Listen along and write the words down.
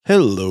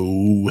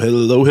Hello,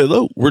 hello,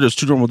 hello. We're just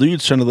two normal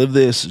dudes trying to live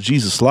this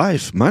Jesus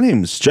life. My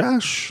name is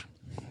Josh.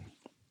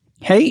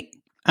 Hey,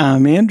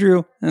 I'm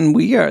Andrew, and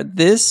we are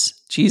This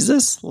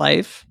Jesus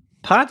Life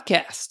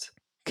Podcast.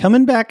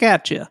 Coming back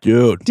at you.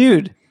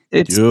 Dude,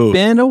 it's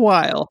been a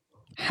while.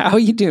 How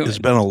you doing? It's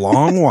been a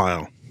long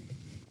while.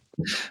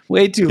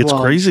 Way too long. It's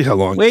crazy how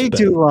long Way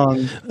it's been. too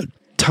long.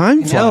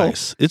 Time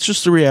flies. It's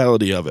just the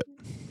reality of it.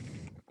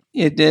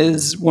 It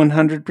is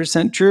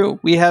 100% true.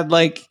 We had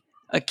like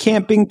a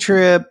camping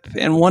trip,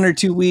 and 1 or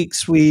 2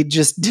 weeks we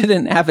just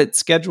didn't have it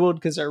scheduled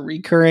because our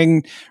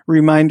recurring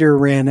reminder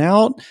ran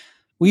out.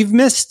 We've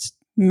missed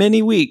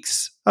many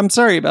weeks. I'm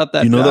sorry about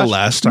that. You know, Josh. the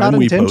last time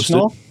we posted,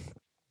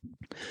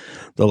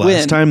 the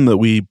last time that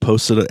we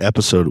posted an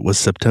episode was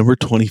September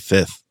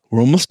 25th.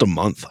 We're almost a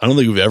month. I don't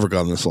think we've ever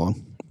gone this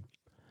long.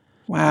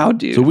 Wow,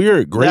 dude. So we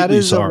are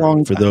greatly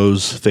sorry for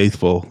those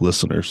faithful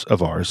listeners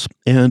of ours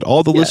and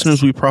all the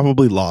listeners we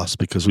probably lost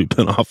because we've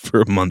been off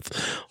for a month.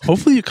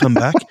 Hopefully you come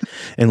back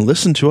and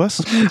listen to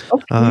us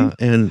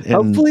and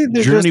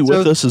journey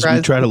with us as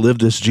we try to live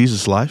this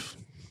Jesus life.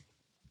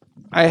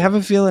 I have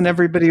a feeling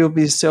everybody will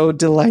be so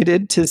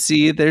delighted to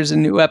see there's a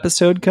new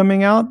episode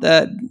coming out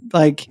that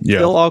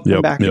they'll all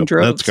come back in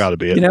droves. That's got to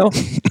be it. You know?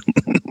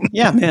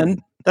 Yeah,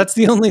 man. That's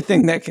the only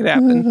thing that could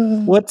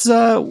happen. What's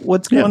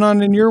going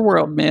on in your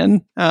world,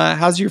 man?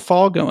 How's your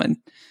fall going?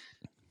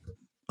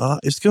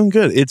 It's going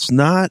good. It's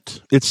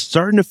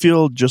starting to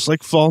feel just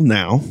like fall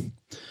now,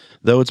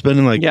 though it's been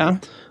in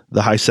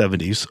the high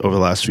 70s over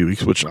the last few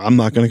weeks, which I'm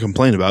not going to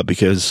complain about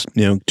because,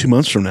 2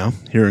 months from now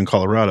here in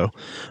Colorado,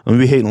 I'm going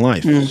to be hating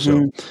life. Mm-hmm.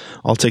 So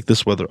I'll take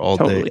this weather all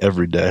day,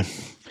 every day.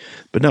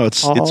 But no,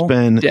 it's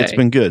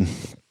been good.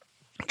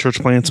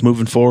 Church plant's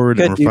moving forward,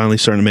 and we're finally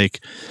starting to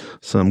make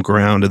some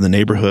ground in the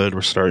neighborhood.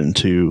 We're starting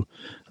to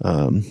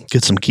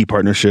get some key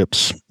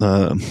partnerships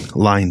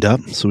lined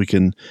up so we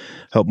can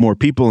help more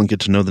people and get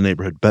to know the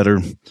neighborhood better.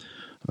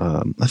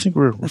 I think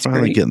we're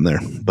finally getting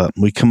there, but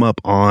we come up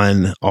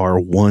on our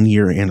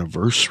 1-year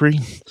anniversary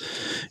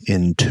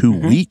in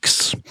 2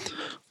 weeks.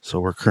 So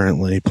we're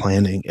currently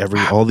planning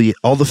all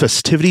the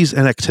festivities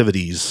and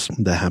activities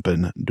that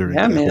happen during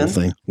that whole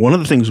thing. One of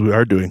the things we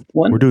are doing,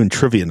 we're doing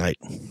trivia night.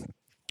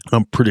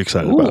 I'm pretty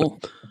excited about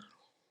it.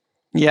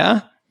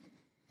 Yeah.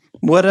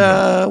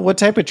 What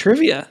type of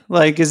trivia?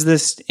 Like, is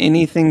this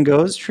anything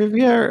goes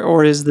trivia,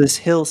 or is this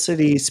Hill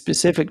City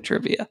specific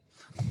trivia?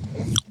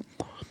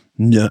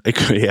 Yeah. I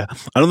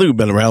don't think we've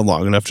been around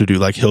long enough to do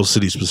like Hill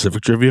City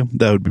specific trivia.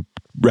 That would be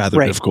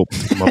rather difficult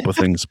to come up with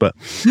things, but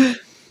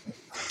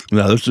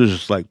no, this is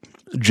just like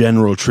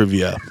general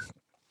trivia.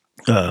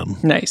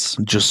 Nice.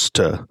 Just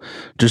to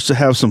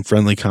have some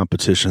friendly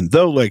competition,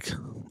 though.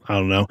 I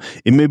don't know.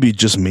 It may be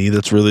just me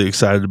that's really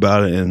excited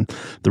about it, and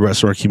the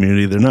rest of our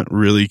community, they're not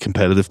really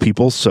competitive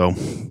people, so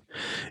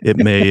it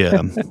may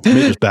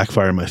just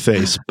backfire in my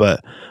face. But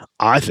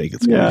I think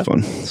it's gonna be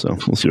fun. So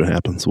we'll see what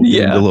happens. We'll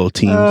get into little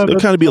teams. It'll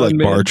kind of be like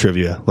bar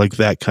trivia, like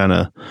that kind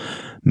of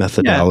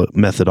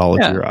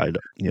methodology or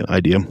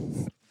idea.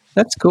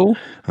 That's cool.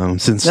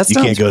 Since you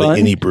can't go to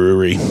any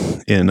brewery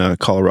in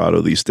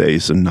Colorado these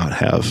days and not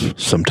have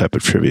some type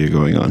of trivia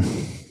going on.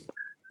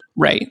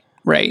 Right.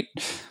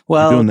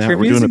 Well,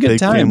 we're doing a big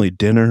family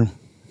dinner.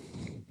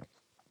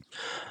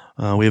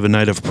 We have a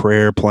night of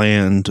prayer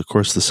planned. Of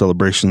course, the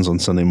celebrations on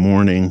Sunday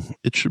morning.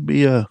 It should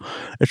be a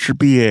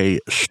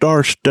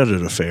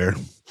star-studded affair.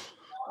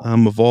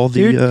 Of all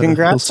the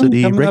Hill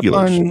City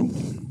regulars.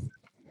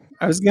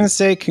 I was going to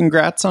say,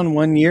 congrats on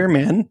 1 year,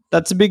 man.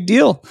 That's a big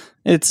deal.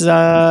 It's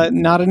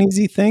not an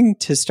easy thing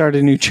to start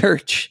a new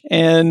church,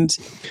 and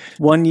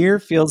 1 year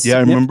feels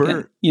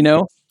significant,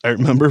 I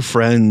remember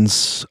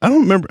friends. I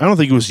don't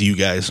think it was you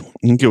guys.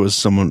 I think it was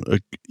someone,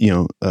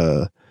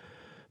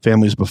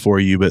 families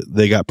before you, but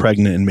they got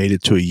pregnant and made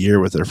it to a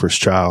year with their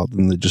first child,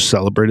 and they just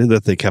celebrated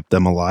that they kept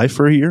them alive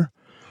for a year.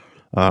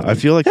 I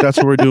feel like that's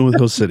what we're doing with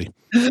Hill City.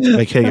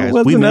 Like, hey guys,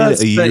 we made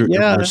it a year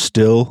and we're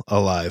still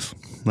alive.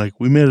 Like,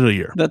 we made it a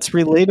year. That's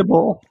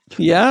relatable.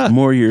 Yeah.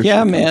 More years.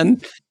 Yeah,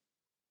 man.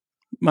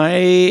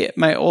 My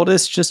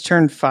oldest just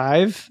turned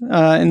 5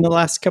 in the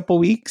last couple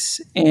weeks,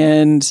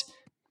 and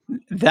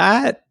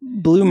that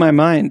blew my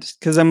mind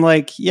because I'm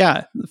like,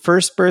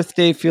 first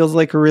birthday feels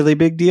like a really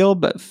big deal,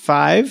 but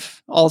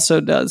 5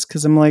 also does,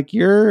 because I'm like,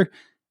 you're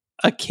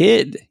a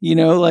kid,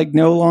 like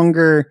no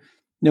longer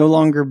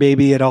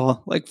baby at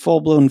all, like full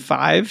blown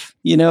 5,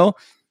 and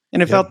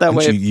it felt that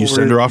way. You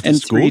send her off to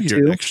school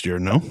next year,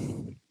 no?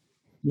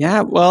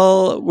 Yeah,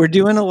 well, we're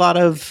doing a lot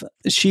of.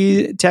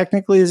 She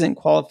technically isn't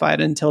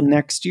qualified until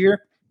next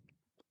year,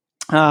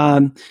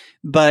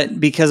 but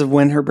because of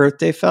when her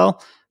birthday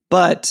fell.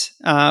 But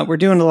we're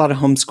doing a lot of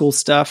homeschool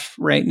stuff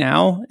right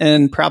now,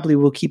 and probably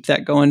we'll keep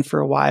that going for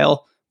a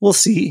while. We'll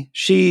see.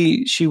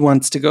 She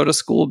wants to go to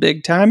school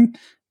big time,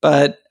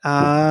 but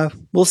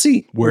we'll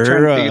see. We're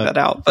trying to figure that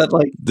out. But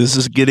this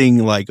is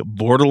getting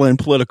borderline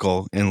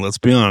political, and let's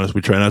be honest, we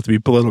try not to be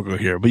political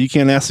here. But you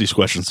can't ask these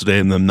questions today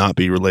and them not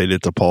be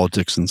related to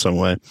politics in some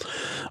way.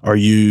 Are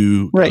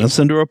you going to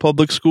send her to a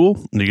public school?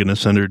 Are you going to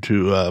send her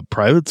to a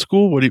private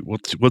school?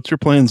 What's your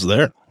plans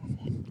there?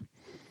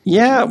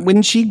 Yeah,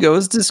 when she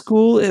goes to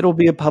school, it'll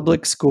be a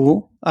public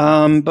school.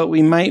 But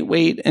we might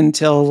wait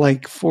until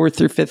like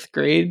 4th or 5th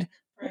grade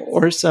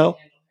or so.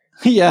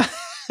 Yeah.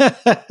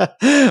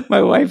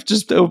 My wife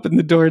just opened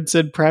the door and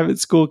said private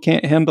school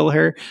can't handle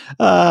her,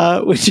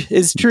 which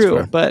is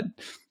true, but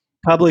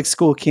public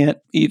school can't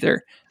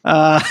either.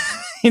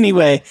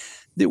 Anyway,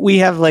 we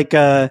have like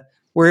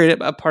we're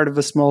a part of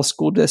a small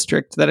school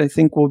district that I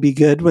think will be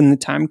good when the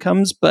time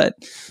comes, but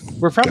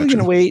we're probably going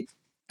to wait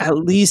at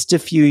least a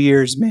few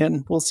years,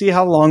 man. We'll see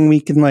how long we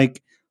can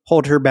like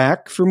hold her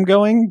back from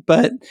going.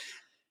 But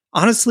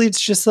honestly,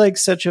 it's just like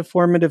such a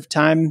formative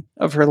time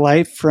of her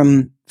life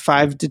from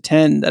 5 to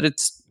 10 that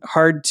it's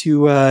hard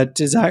to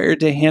desire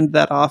to hand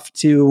that off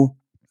to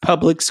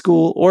public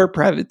school or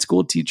private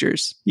school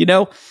teachers, you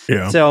know?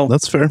 Yeah. So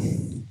that's fair.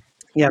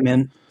 Yeah,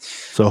 man.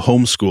 So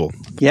homeschool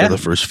for the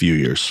first few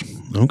years.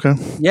 Okay.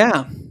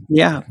 Yeah.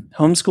 Yeah.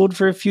 Homeschooled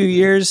for a few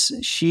years.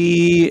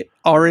 She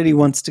already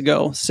wants to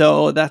go.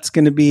 So that's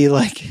going to be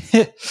like,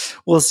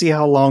 we'll see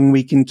how long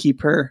we can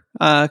keep her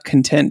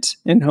content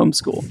in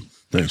homeschool.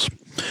 Nice.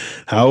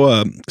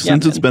 How,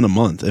 since it's been a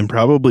month and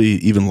probably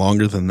even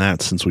longer than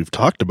that since we've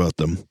talked about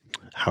them,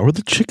 how are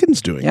the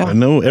chickens doing? Yeah. I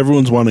know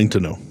everyone's wanting to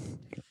know.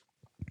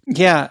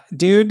 Yeah,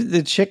 dude,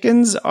 the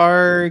chickens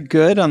are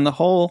good on the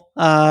whole.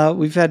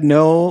 We've had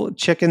no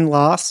chicken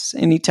loss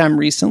anytime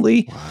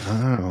recently.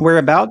 Wow. We're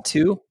about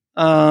to,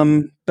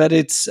 but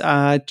it's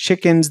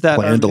chickens that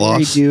are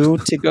very due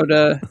to go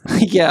to.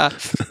 Yeah,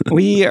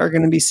 we are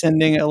going to be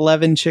sending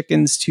 11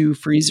 chickens to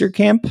freezer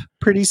camp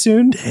pretty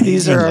soon. Dang,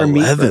 these are our 11.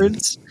 Meat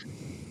birds.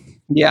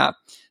 Yeah,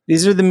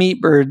 these are the meat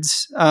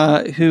birds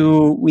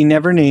who we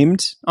never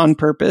named on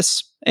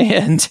purpose.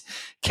 And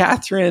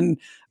Catherine,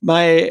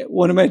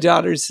 one of my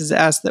daughters, has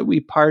asked that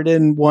we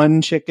pardon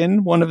one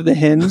chicken, one of the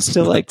hens,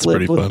 to like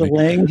live with the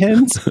laying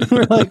hens.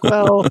 We're like,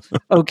 well,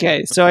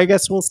 okay, so I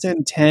guess we'll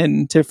send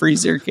 10 to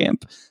freezer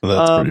camp. Well,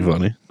 that's pretty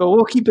funny. But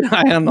we'll keep an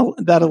eye on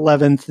that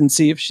 11th and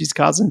see if she's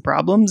causing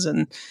problems,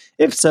 and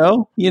if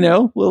so,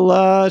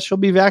 we'll she'll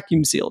be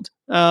vacuum sealed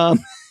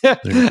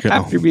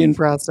after being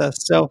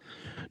processed. So,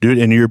 dude,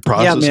 and you're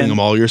processing them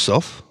all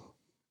yourself?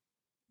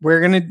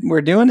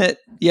 We're doing it.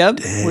 Yep,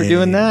 Dang. We're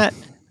doing that.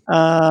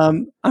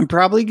 I'm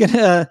probably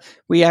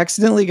we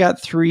accidentally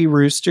got 3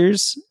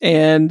 roosters,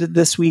 and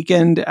this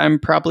weekend I'm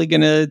probably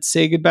gonna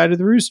say goodbye to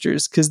the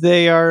roosters because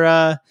they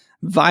are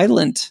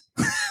violent.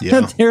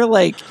 Yeah. They're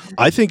like,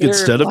 I think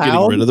instead of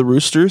getting rid of the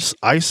roosters,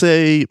 I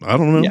say, I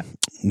don't know,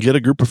 get a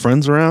group of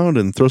friends around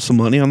and throw some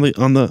money on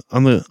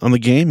the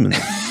game and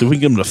see if we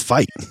can get them to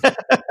fight.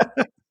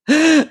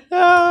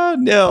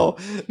 No,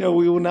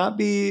 we will not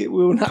be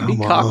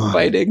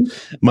cockfighting.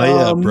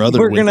 My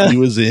brother, he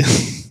was in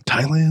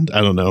Thailand,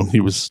 I don't know,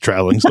 he was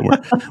traveling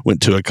somewhere,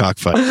 went to a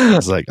cockfight. I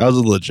was a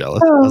little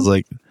jealous. I was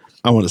like,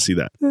 I want to see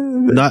that.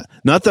 Not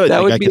that I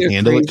think I can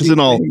handle it, because in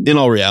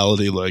all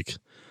reality, like,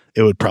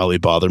 it would probably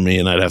bother me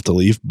and I'd have to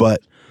leave.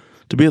 But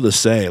to be able to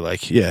say,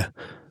 like, yeah,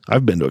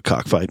 I've been to a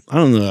cockfight. I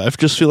don't know. I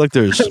just feel like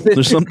there's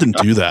something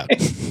to that.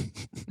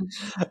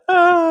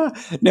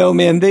 No,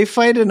 man, they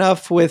fight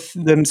enough with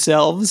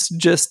themselves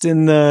just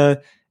in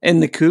the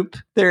coop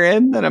they're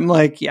in that I'm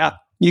like, yeah,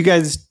 you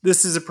guys,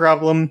 this is a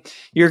problem.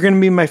 You're going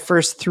to be my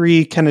first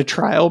 3 kind of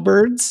trial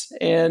birds,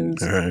 and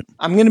right.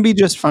 I'm going to be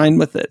just fine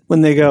with it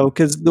when they go,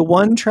 because the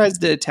one tries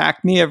to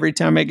attack me every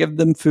time I give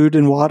them food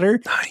and water.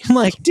 Nice. I'm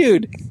like,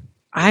 dude,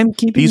 I'm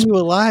keeping you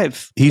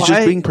alive. He's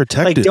just being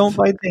protective. Like, don't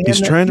bite the hen.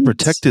 He's trying to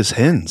protect his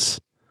hens.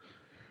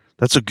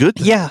 That's a good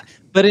thing. Yeah,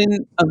 but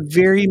in a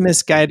very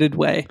misguided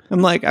way.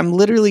 I'm like, I'm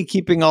literally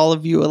keeping all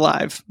of you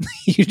alive.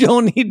 You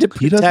don't need to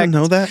protect yourself. He doesn't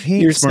know that.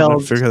 He ain't smart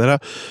enough to figure that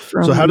out.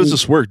 So how does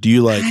this work? Do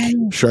you like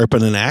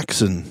sharpen an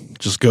axe and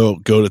just go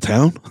to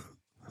town?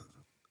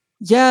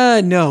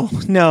 Yeah,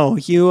 no.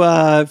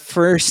 You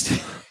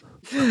first...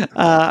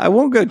 I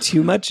won't go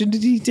too much into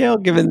detail,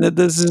 given that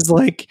this is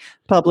like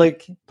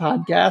public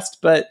podcast,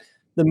 but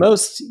the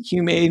most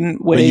humane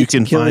way you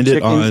can find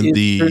it on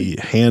the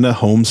Hannah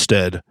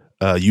Homestead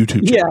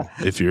YouTube channel,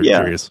 if you're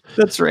curious.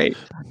 That's right.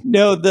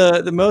 No,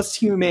 the most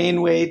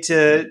humane way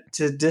to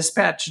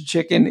dispatch a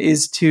chicken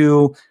is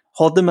to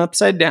hold them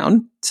upside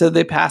down so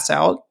they pass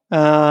out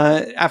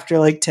after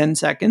like 10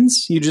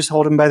 seconds. You just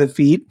hold them by the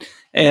feet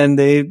and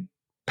they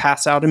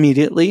pass out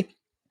immediately,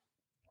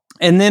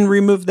 and then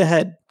remove the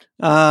head.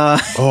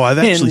 I've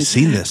actually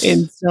seen this.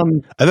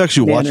 I've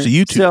actually watched a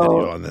YouTube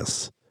video on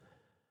this.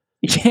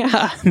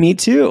 Yeah, me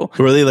too.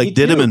 Where they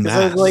did them in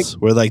mass.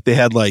 Where they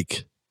had I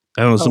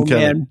don't know, some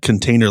kind of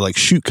container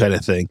chute kind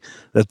of thing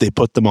that they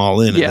put them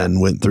all in and then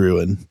went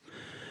through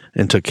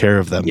and took care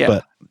of them. Yeah.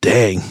 But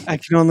dang, I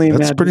can only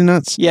imagine. That's pretty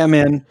nuts. Yeah,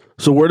 man.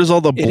 So where does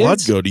all the blood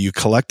go? Do you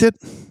collect it?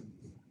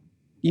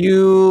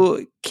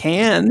 You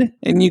can,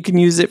 and you can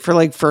use it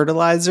for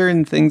fertilizer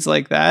and things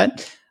like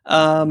that.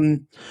 Are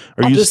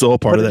you still a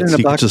part of that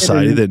secret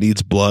society that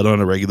needs blood on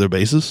a regular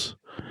basis?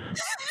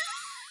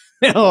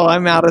 No,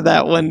 I'm out of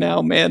that one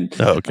now, man.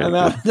 Oh, okay. I'm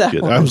out of that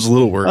one. I was a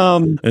little worried.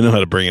 I know how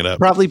to bring it up.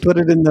 Probably put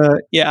it in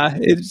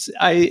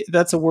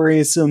that's a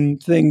worrisome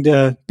thing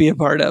to be a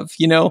part of,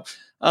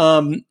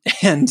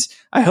 And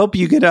I hope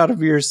you get out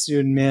of yours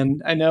soon,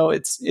 man. I know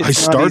it's I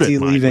started easy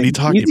mine. leaving. What are you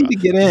talking easy about? to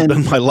get in. It's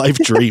been my life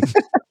dream.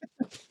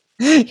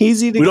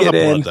 Easy to get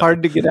in,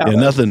 hard to get out.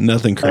 Yeah,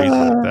 nothing crazy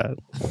like that.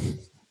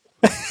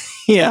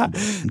 Yeah,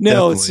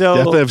 no.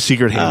 Definitely have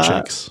secret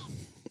handshakes.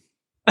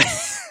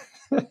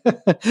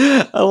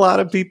 A lot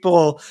of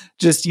people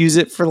just use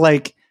it for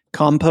like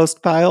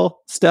compost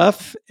pile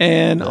stuff,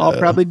 and I'll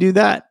probably do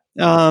that.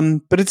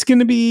 But it's going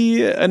to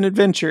be an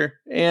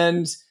adventure,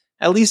 and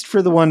at least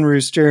for the one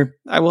rooster,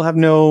 I will have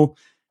no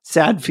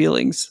sad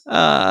feelings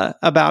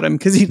about him,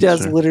 because he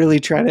does literally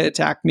try to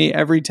attack me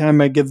every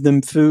time I give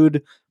them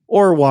food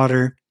or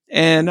water,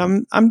 and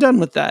I'm done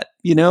with that.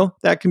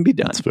 That can be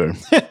done. That's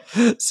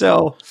fair.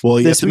 So, well,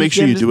 you have to make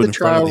sure you do it in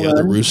front of the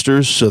other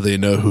roosters so they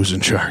know who's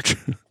in charge.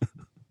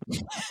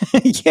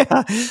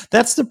 Yeah,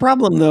 that's the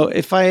problem, though.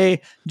 If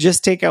I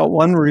just take out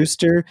one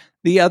rooster,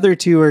 the other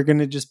two are going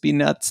to just be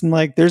nuts and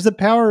like, there's a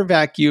power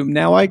vacuum.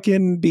 Now I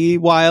can be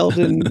wild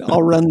and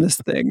I'll run this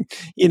thing,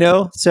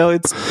 So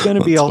it's going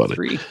to be all funny.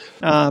 Three.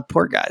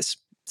 Poor guys.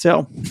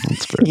 So,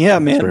 yeah,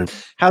 man.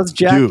 How's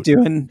Jack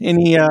doing?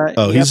 Any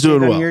he's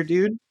doing well. Your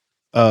dude?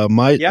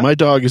 My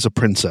dog is a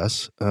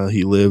princess.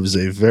 He lives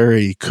a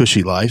very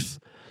cushy life.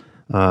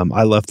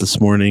 I left this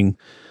morning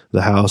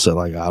the house at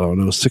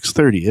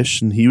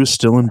 6:30ish, and he was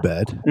still in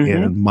bed.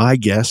 Mm-hmm. And my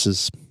guess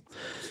is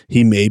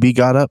he maybe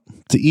got up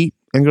to eat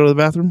and go to the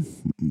bathroom,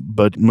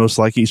 but most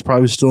likely he's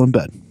probably still in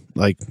bed.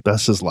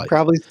 That's his life.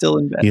 Probably still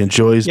in bed. He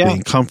enjoys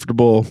being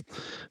comfortable.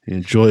 He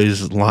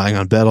enjoys lying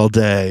on bed all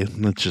day.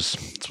 That's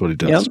what he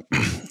does.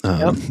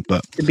 Yep.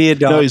 But to be a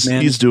dog,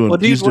 man. He's doing.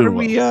 He's doing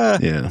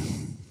well.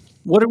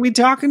 What are we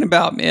talking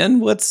about, man?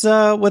 What's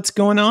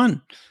going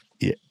on?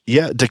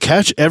 Yeah, to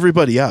catch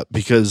everybody up,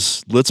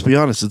 because let's be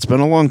honest, it's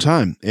been a long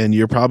time, and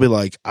you're probably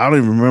like, I don't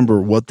even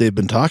remember what they've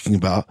been talking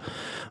about.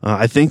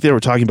 I think they were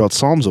talking about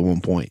Psalms at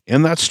one point,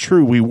 and that's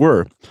true, we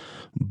were.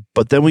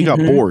 But then we got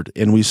bored,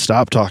 and we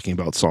stopped talking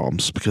about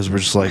Psalms because we're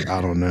just like,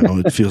 I don't know,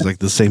 it feels like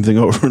the same thing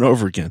over and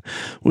over again,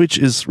 which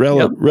is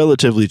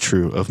relatively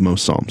true of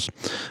most Psalms.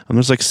 And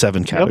there's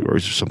 7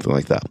 categories or something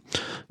like that.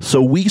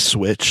 So we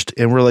switched,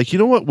 and we're like, you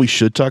know what we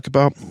should talk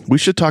about? We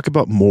should talk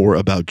about more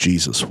about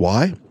Jesus.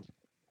 Why?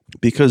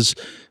 Because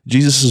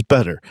Jesus is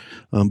better,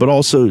 but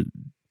also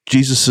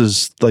Jesus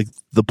is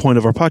the point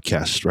of our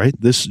podcast, right?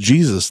 This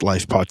Jesus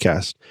Life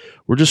podcast.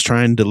 We're just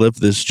trying to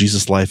live this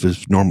Jesus life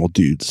as normal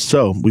dudes.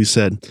 So we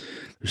said,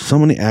 there's so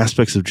many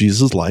aspects of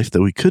Jesus' life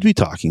that we could be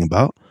talking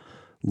about.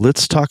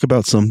 Let's talk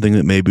about something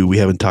that maybe we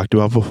haven't talked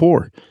about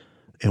before.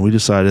 And we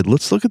decided,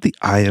 let's look at the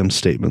I am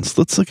statements.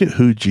 Let's look at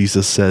who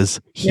Jesus says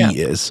he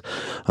is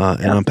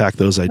and unpack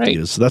those ideas.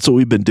 Right. So that's what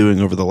we've been doing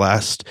over the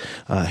last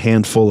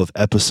handful of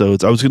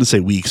episodes. I was going to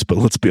say weeks, but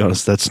let's be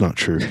honest, that's not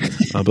true.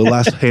 But the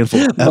last handful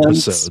of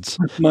episodes.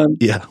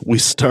 Yeah, we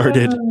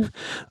started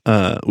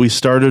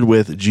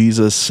with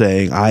Jesus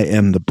saying, I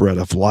am the bread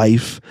of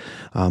life.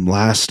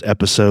 Last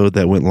episode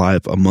that went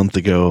live a month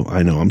ago,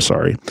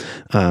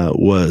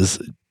 was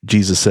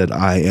Jesus said,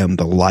 I am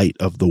the light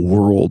of the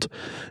world.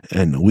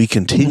 And we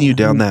continue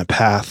down that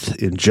path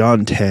in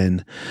John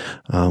 10.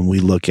 We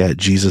look at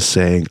Jesus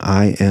saying,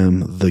 I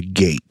am the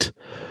gate.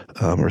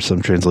 Or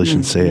some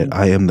translations say it,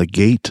 I am the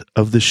gate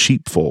of the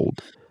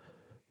sheepfold.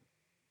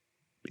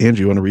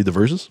 Andrew, you want to read the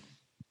verses?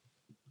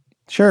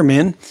 Sure,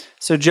 man.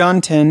 So John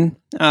 10,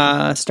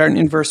 starting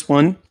in verse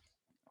 1,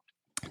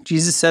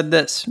 Jesus said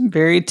this,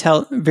 very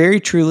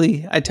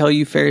truly, I tell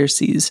you,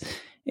 Pharisees,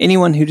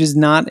 anyone who does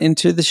not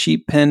enter the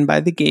sheep pen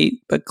by the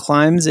gate, but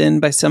climbs in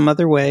by some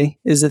other way,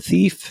 is a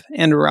thief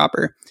and a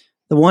robber.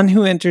 The one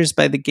who enters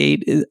by the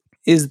gate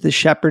is the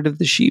shepherd of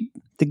the sheep.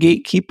 The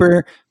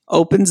gatekeeper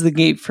opens the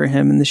gate for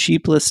him, and the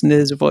sheep listen to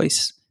his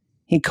voice.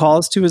 He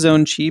calls to his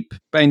own sheep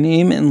by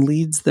name and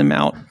leads them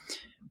out.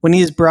 When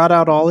he has brought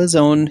out all his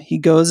own, he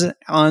goes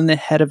on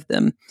ahead of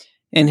them,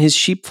 and his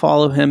sheep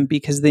follow him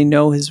because they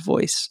know his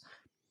voice.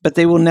 But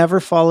they will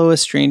never follow a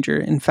stranger.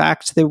 In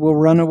fact, they will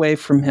run away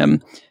from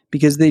him,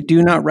 because they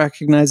do not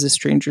recognize a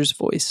stranger's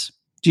voice.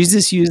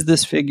 Jesus used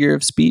this figure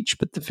of speech,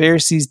 but the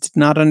Pharisees did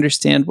not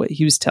understand what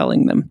he was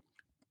telling them.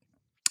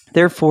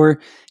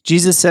 Therefore,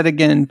 Jesus said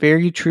again,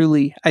 very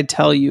truly, I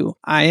tell you,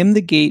 I am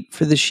the gate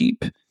for the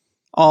sheep.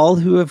 All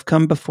who have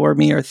come before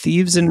me are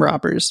thieves and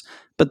robbers,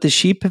 but the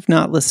sheep have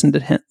not listened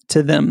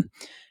to them.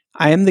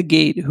 I am the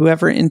gate.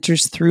 Whoever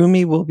enters through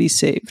me will be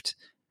saved.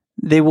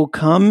 They will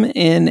come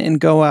in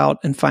and go out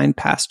and find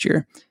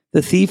pasture.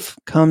 The thief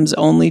comes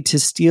only to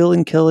steal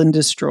and kill and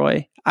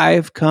destroy. I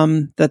have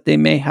come that they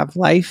may have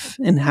life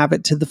and have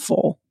it to the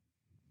full.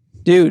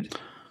 Dude,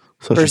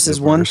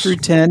 verses 1 through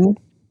 10,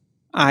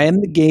 I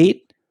am the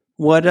gate.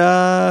 What,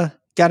 got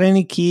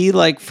any key,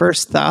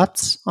 first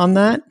thoughts on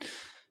that?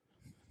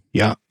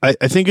 Yeah, I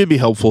think it'd be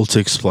helpful to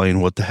explain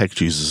what the heck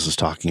Jesus is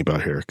talking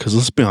about here. Because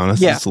let's be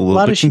honest, it's a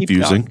little bit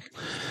confusing.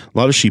 A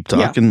lot of sheep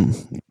talk. Yeah.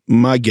 And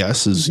my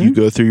guess is you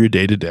go through your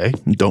day-to-day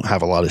and don't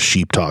have a lot of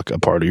sheep talk a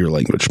part of your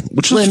language,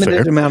 which is fair.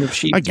 Limited amount of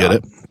sheep I get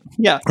it.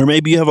 Yeah. Or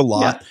maybe you have a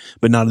lot,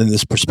 but not in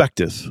this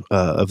perspective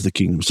of the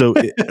kingdom. So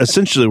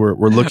essentially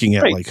we're looking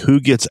at who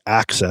gets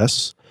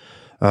access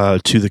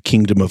to the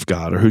kingdom of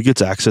God, or who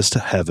gets access to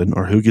heaven,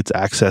 or who gets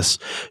access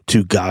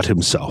to God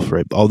himself,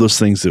 right? All those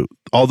things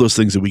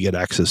that we get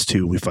access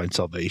to, we find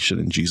salvation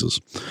in Jesus.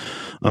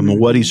 And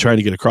what he's trying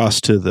to get across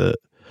to the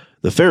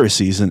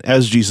Pharisees, and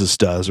as Jesus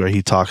does, right?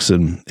 He talks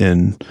in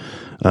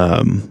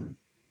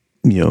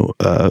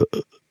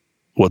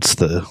what's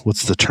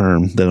the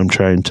term that I'm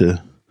trying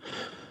to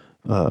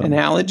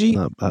analogy?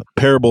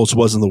 Parables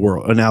wasn't the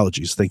world.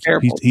 Analogies. Thank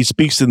you. He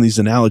speaks in these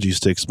analogies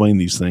to explain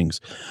these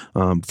things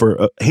for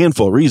a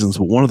handful of reasons.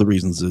 But one of the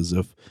reasons is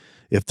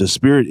if the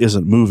Spirit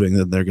isn't moving,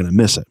 then they're going to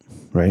miss it,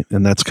 right?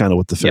 And that's kind of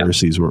what the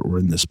Pharisees were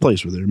in this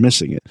place where they're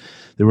missing it.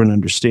 They weren't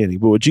understanding.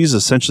 But what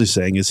Jesus is essentially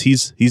saying is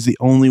he's the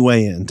only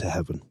way into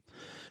heaven.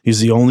 He's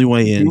the only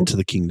way into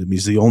the kingdom.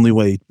 He's the only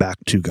way back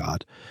to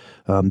God.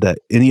 That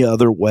any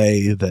other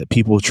way that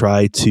people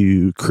try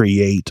to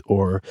create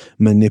or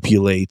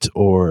manipulate,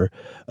 or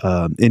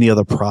any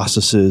other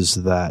processes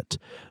that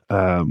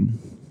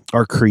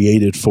are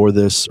created for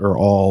this are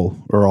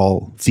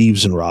all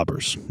thieves and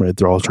robbers, right?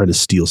 They're all trying to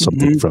steal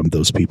something from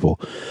those people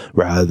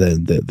rather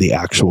than the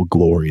actual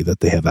glory that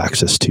they have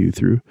access to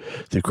through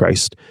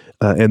Christ.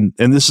 And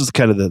this is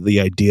kind of the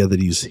idea that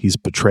he's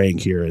portraying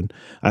here. And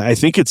I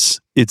think it's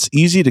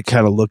easy to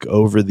kind of look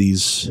over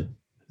these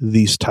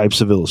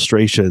types of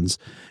illustrations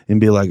and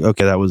be like,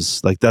 okay,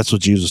 that's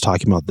what Jesus was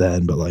talking about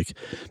then, but like,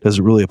 does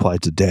it really apply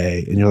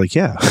today? And you're like,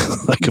 yeah,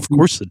 like, of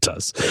course it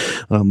does.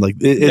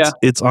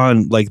 It's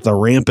on like the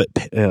rampant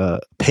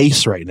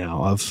pace right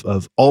now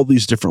of all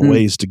these different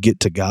ways to get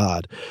to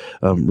God,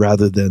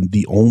 rather than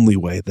the only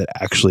way that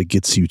actually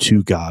gets you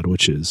to God,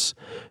 which is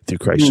through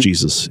Christ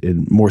Jesus,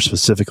 and more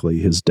specifically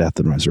his death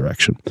and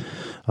resurrection,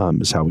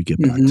 is how we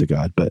get back to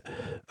God. But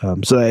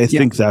so I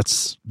think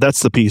that's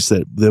the piece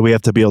that we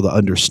have to be able to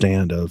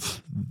understand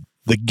of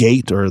the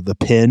gate, or the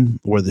pen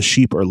where the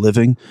sheep are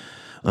living.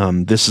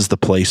 This is the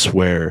place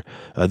where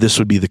this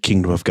would be the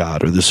kingdom of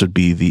God, or this would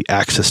be the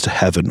access to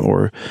heaven,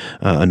 or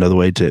another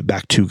way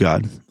back to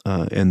God.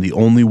 And the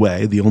only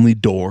way, the only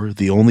door,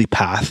 the only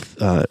path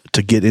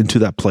to get into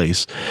that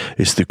place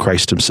is through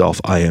Christ himself.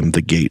 I am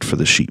the gate for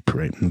the sheep,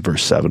 right? In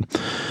verse 7.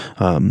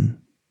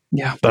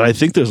 But I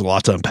think there's a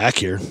lot to unpack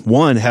here.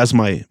 One, has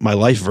my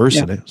life verse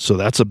in it, so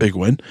that's a big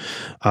win.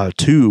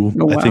 Two,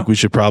 I think we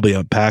should probably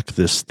unpack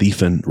this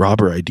thief and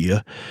robber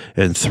idea.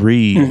 And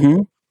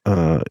three,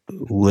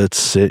 let's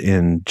sit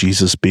in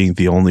Jesus being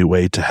the only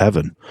way to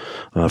heaven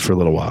for a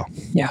little while.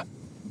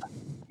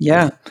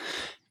 Yeah.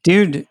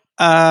 Dude,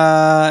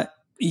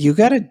 you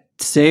got to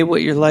say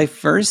what your life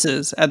verse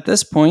is at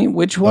this point.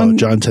 Which one?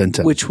 John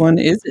 10:10. Which one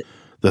is it?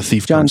 The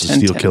thief comes to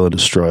steal, kill, and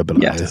destroy,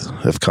 but I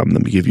have come to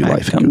give you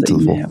life and give it to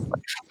the full.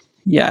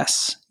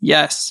 Yes.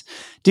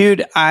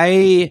 Dude,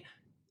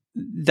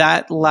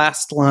 that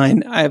last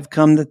line, I have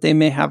come that they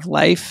may have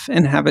life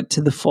and have it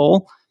to the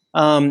full.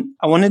 I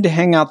wanted to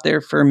hang out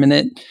there for a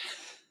minute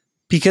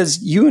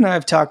because you and I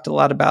have talked a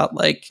lot about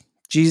like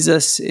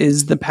Jesus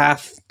is the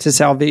path to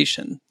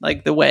salvation,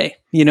 like the way,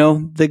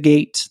 the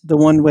gate, the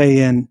one way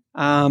in.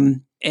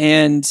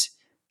 And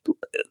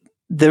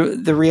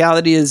the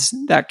reality is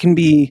that can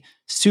be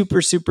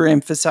super, super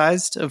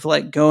emphasized of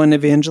like go and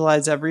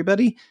evangelize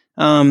everybody,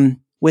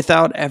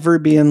 without ever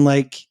being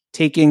like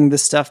taking the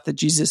stuff that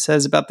Jesus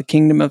says about the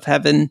kingdom of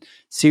heaven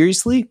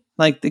seriously.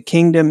 Like the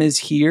kingdom is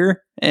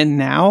here and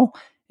now.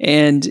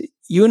 And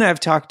you and I have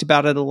talked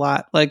about it a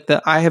lot, like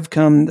that I have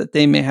come that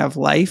they may have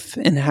life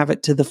and have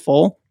it to the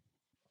full.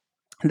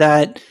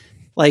 That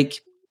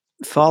like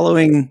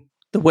following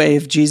the way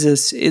of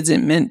Jesus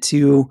isn't meant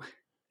to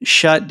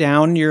shut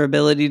down your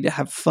ability to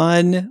have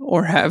fun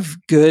or have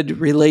good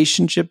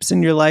relationships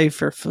in your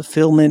life, or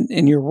fulfillment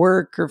in your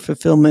work, or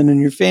fulfillment in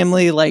your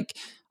family, like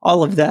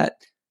all of that.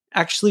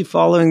 Actually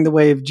following the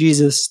way of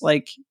Jesus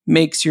like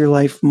makes your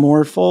life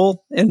more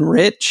full and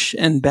rich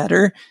and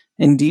better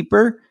and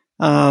deeper.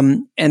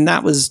 And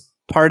that was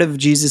part of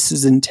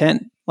Jesus's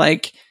intent.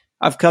 Like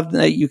I've come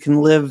that you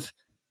can live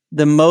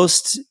the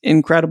most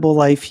incredible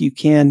life you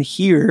can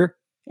here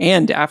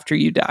and after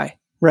you die.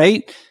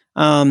 Right.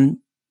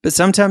 But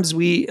sometimes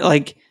we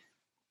like,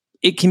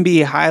 it can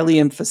be highly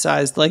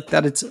emphasized like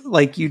that. It's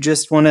like, you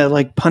just want to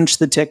like punch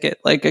the ticket,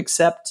 like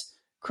accept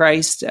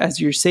Christ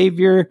as your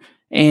savior,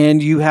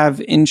 and you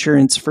have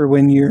insurance for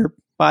when your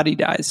body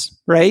dies,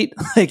 right?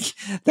 Like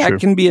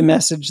that can be a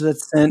message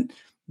that's sent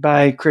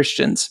by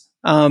Christians.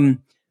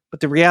 But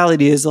the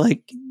reality is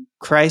like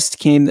Christ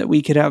came that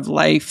we could have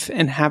life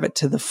and have it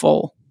to the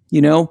full,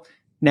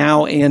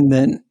 now and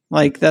then.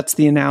 Like that's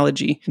the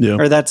analogy,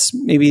 or that's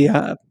maybe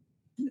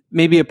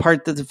a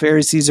part that the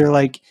Pharisees are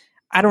like,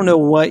 I don't know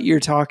what you're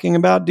talking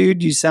about,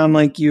 dude. You sound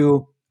like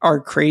you are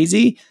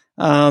crazy.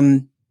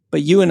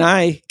 But you and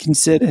I can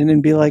sit in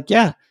and be like,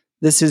 yeah,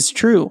 this is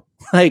true.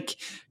 Like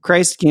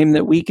Christ came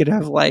that we could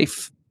have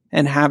life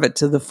and have it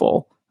to the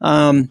full.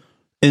 And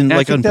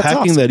like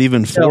unpacking that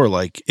even for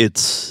like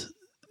it's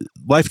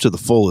life to the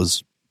full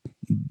is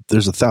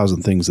there's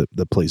 1,000 things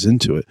that plays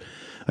into it.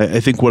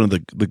 I think one of the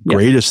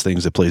greatest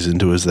things that plays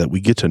into it is that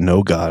we get to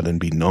know God and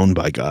be known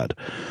by God.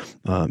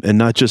 and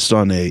not just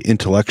on a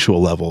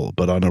intellectual level,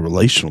 but on a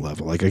relational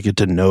level. Like, I get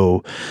to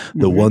know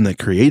the one that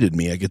created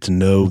me. I get to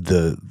know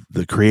the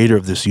creator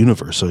of this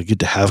universe. So I get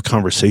to have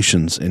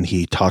conversations, and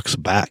he talks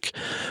back.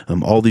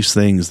 All these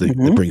things that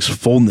brings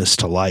fullness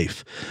to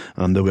life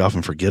that we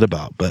often forget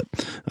about. But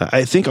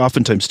I think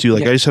oftentimes too,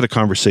 like I just had a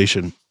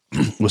conversation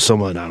with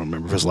someone, I don't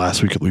remember if it was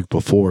last week or the week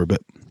before,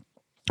 but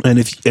And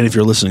if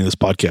you're listening to this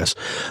podcast,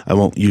 I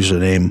won't use your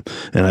name,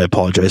 and I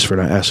apologize for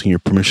not asking your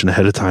permission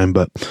ahead of time.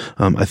 But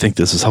I think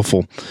this is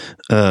helpful,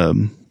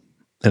 and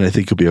I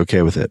think you'll be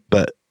okay with it.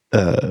 But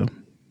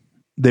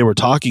they were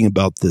talking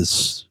about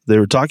this. They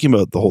were talking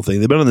about the whole thing.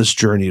 They've been on this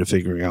journey to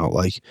figuring out,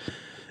 like,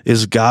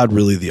 is God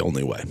really the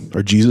only way,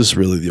 or Jesus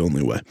really the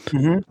only way?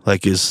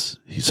 Like,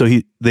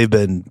 they've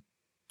been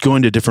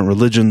going to different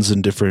religions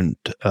and different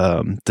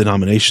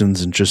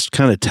denominations and just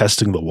kind of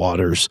testing the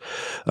waters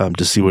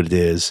to see what it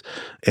is.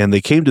 And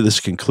they came to this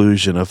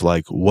conclusion of,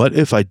 like, what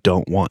if I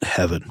don't want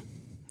heaven?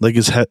 Like,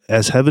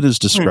 as heaven is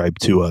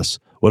described to us,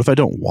 what if I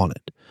don't want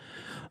it?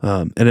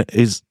 And it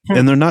is,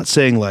 and they're not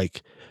saying,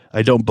 like,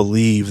 I don't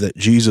believe that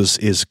Jesus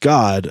is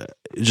God,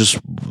 just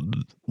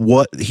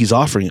what he's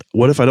offering.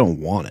 What if I don't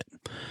want it?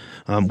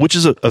 Which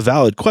is a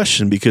valid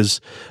question,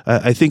 because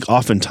I think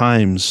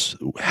oftentimes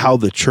how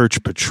the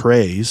church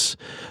portrays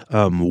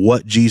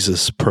what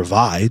Jesus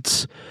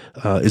provides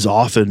is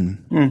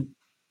often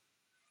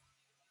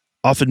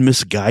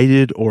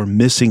misguided, or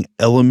missing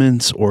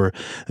elements, or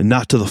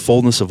not to the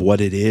fullness of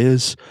what it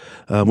is.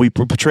 We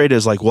portray it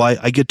as like, well,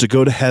 I get to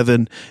go to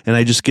heaven and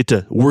I just get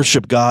to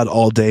worship God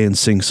all day and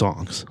sing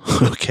songs.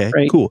 Okay,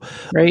 cool.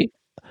 Right.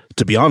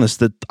 To be honest,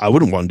 that I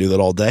wouldn't want to do that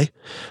all day.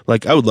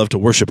 Like, I would love to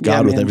worship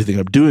God with everything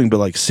I'm doing, but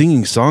like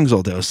singing songs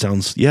all day that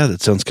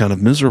sounds kind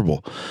of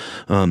miserable,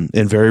 and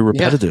very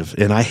repetitive.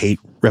 And I hate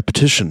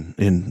repetition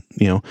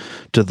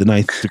to the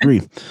 9th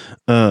degree.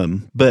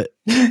 But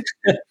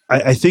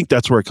I think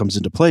that's where it comes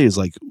into play, is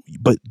like,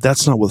 but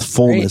that's not what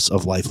fullness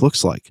of life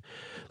looks like.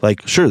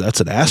 Like, sure,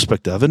 that's an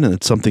aspect of it, and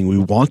it's something we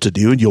want to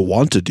do and you'll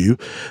want to do,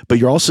 but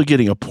you're also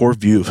getting a poor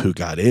view of who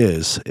God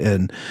is.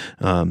 And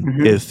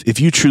if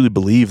you truly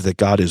believe that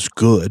God is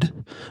good,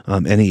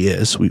 and he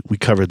is, we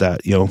covered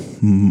that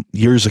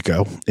years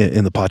ago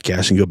in the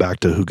podcast, and go back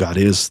to Who God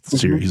Is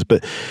series.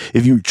 But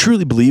if you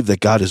truly believe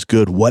that God is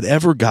good,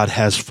 whatever God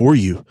has for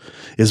you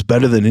is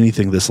better than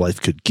anything this life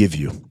could give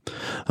you.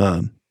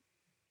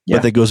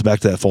 But that goes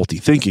back to that faulty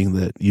thinking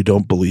that you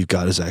don't believe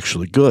God is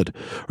actually good,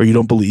 or you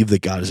don't believe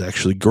that God is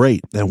actually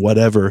great, and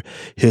whatever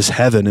his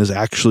heaven is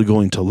actually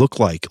going to look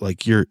like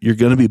you're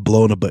going to be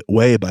blown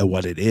away by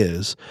what it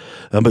is.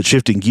 But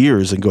shifting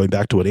gears and going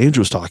back to what Andrew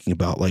was talking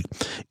about, like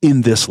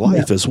in this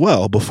life as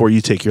well, before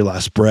you take your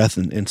last breath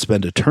and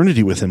spend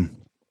eternity with him.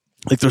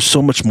 Like, there's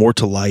so much more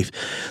to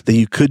life than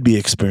you could be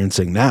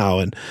experiencing now.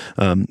 And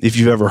if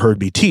you've ever heard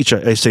me teach,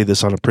 I say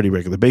this on a pretty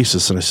regular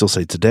basis, and I still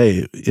say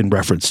today in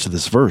reference to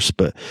this verse,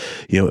 but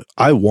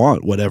I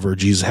want whatever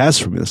Jesus has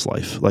for me in this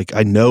life. Like,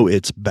 I know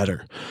it's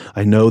better.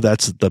 I know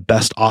that's the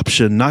best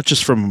option, not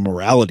just from a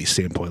morality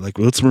standpoint. Like,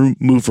 let's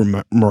remove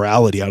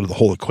morality out of the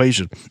whole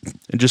equation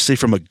and just say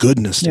from a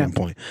goodness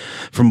standpoint,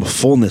 from a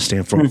fullness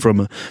standpoint, from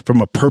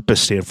a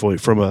purpose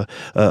standpoint, from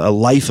a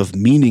life of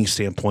meaning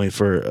standpoint,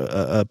 for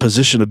a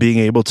position of being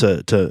able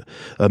to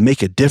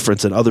make a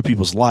difference in other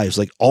people's lives.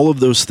 Like, all of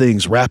those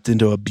things wrapped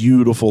into a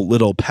beautiful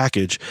little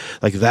package,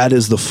 like that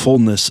is the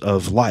fullness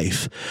of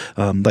life.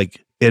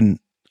 And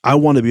I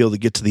want to be able to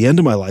get to the end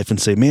of my life and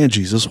say, man,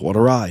 Jesus, what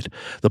a ride.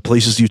 The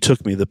places you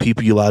took me, the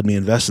people you allowed me to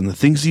invest in, the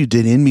things you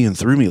did in me and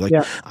through me. Like,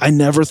 I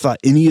never thought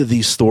any of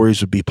these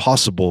stories would be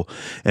possible.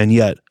 And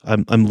yet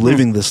I'm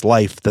living this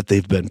life that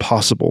they've been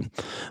possible.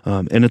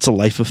 And it's a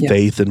life of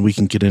faith, and we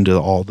can get into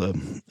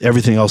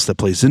everything else that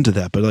plays into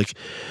that. But like,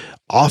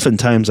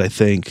 oftentimes I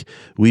think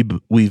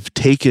we've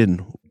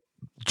taken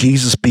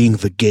Jesus being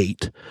the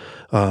gate,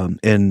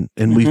 and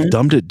we've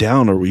dumbed it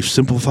down, or we've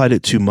simplified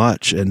it too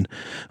much. And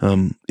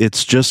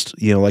it's just,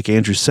 like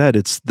Andrew said,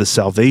 it's the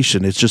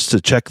salvation. It's just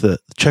to check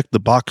the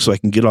box so I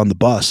can get on the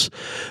bus,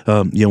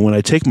 when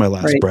I take my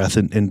last breath,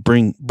 and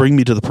bring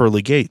me to the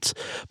pearly gates.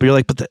 But you're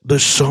like, but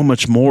there's so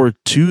much more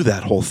to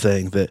that whole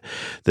thing that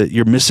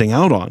you're missing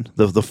out on,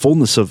 the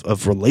fullness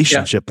of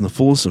relationship, and the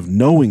fullness of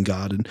knowing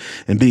God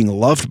and being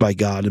loved by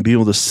God, and being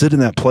able to sit in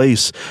that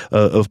place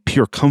of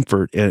pure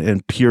comfort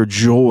and pure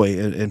joy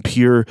and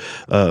pure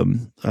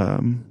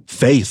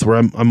faith, where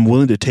I'm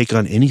willing to take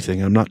on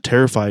anything. I'm not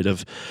terrified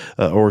of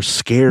or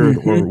scared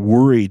or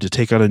worried to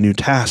take on a new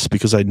task,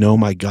 because I know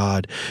my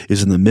God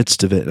is in the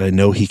midst of it, and I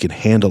know he can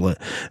handle it,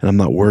 and I'm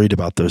not worried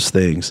about those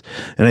things.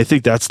 And I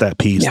think that's that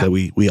piece that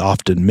we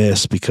often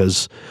miss,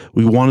 because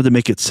we wanted to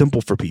make it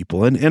simple for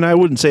people. And I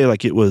wouldn't say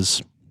like it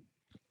was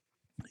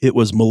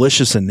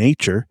malicious in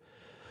nature,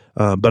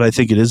 but I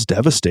think it is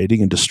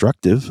devastating and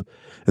destructive.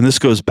 And this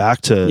goes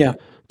back to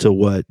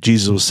what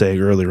Jesus was saying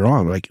earlier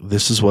on. Like,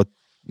 this is what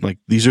Like,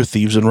 these are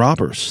thieves and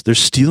robbers. They're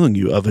stealing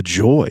you of a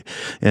joy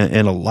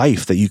and a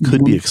life that you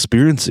could be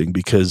experiencing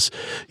because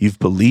you've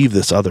believed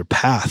this other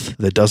path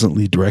that doesn't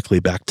lead directly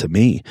back to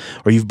me,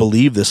 or you've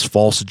believed this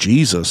false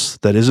Jesus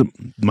that isn't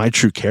my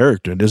true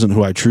character and isn't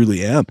who I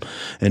truly am.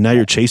 And now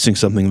you're chasing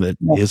something that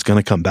is going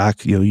to come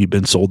back. You've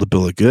been sold a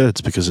bill of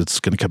goods because it's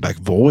going to come back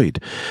void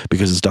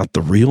because it's not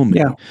the real me.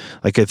 Yeah.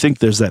 Like, I think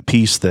there's that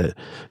piece that,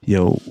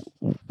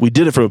 we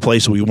did it from a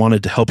place where we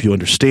wanted to help you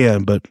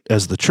understand, but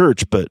as the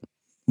church, but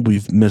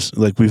we've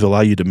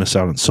allowed you to miss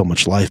out on so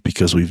much life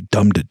because we've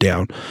dumbed it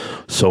down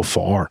so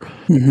far.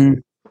 Mm-hmm.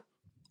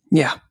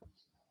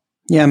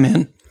 Yeah,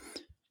 man,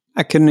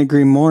 I couldn't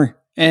agree more.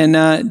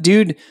 And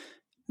dude,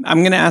 I'm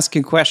going to ask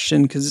a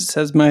question because it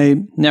says my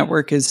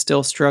network is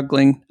still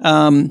struggling.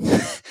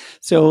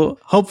 So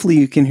hopefully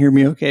you can hear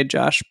me okay,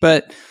 Josh.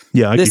 But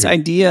this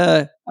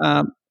idea,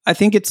 I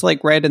think it's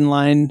like right in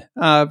line.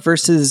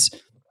 Verses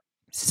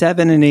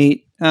 7 and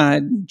 8,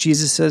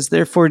 Jesus says,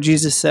 "Therefore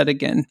Jesus said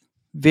again,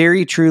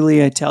 very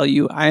truly I tell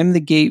you, I am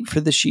the gate for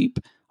the sheep.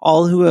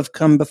 All who have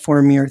come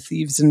before me are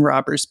thieves and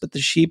robbers, but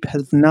the sheep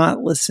have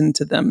not listened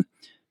to them."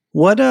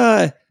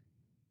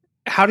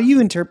 How do you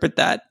interpret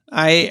that?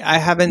 I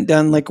haven't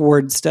done like a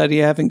word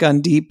study. I haven't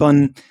gone deep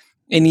on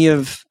any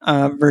of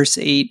verse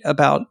 8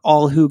 about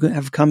all who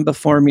have come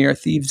before me are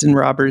thieves and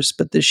robbers,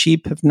 but the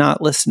sheep have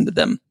not listened to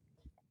them.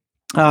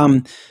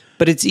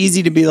 But it's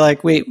easy to be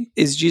like, wait,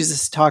 is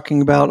Jesus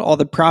talking about all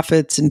the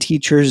prophets and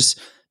teachers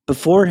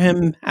before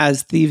him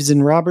as thieves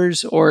and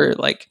robbers, or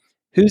like,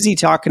 who's he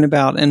talking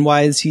about, and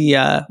why is he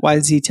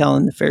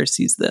telling the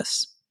Pharisees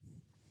this?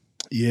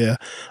 Yeah,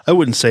 I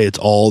wouldn't say it's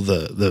all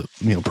the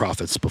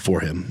prophets before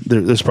him.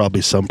 There's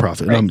probably some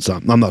prophet. Right.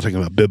 I'm not talking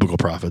about biblical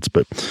prophets,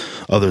 but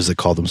others that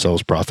call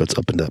themselves prophets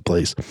up in that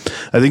place.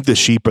 I think the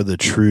sheep are the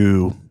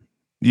true.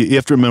 You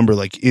have to remember,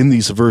 like, in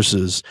these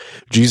verses,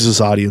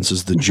 Jesus' audience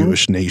is the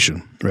Jewish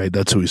nation, right?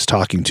 That's who he's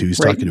talking to. He's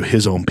talking to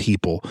his own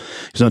people.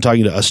 He's not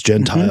talking to us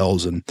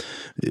Gentiles. And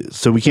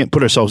so we can't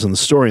put ourselves in the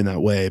story in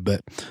that way,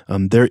 but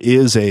there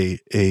is a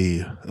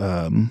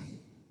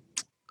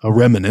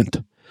remnant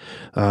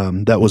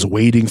that was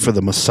waiting for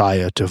the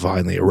Messiah to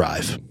finally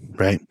arrive,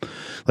 right?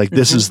 Like,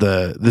 this is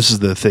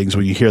the things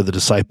when you hear the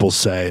disciples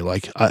say,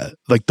 like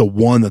the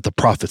one that the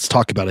prophets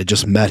talk about, I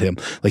just met him.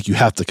 Like, you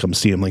have to come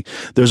see him. Like,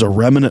 there's a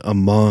remnant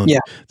among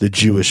the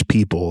Jewish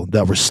people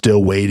that were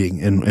still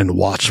waiting and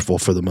watchful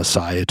for the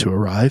Messiah to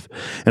arrive.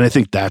 And I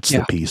think that's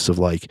the piece of,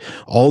 like,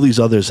 all these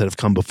others that have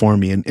come before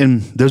me.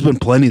 And there's been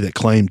plenty that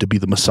claimed to be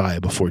the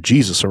Messiah before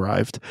Jesus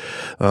arrived.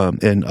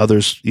 And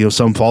others,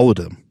 some followed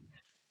him.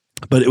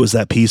 But it was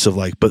that piece of,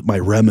 like, but my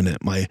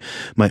remnant, my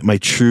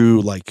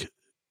true, like,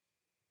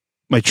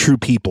 my true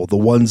people, the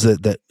ones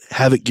that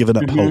haven't given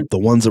up hope, the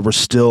ones that were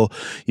still,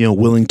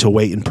 willing to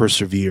wait and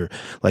persevere,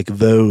 like,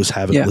 those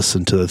haven't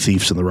listened to the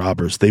thieves and the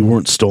robbers. They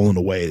weren't stolen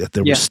away, that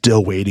they were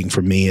still waiting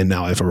for me, and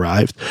now I've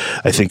arrived,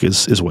 I think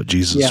is what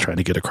Jesus is trying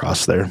to get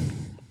across there.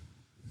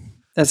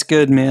 That's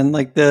good, man.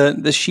 Like,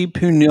 the sheep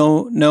who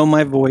know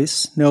my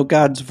voice, know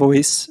God's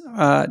voice,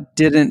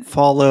 didn't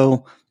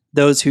follow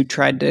those who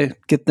tried to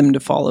get them to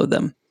follow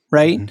them,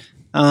 right?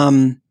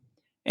 Mm-hmm.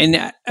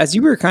 And as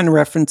you were kind of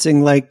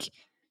referencing, like,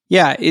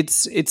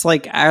 it's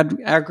like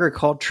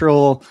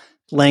agricultural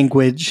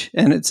language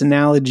and its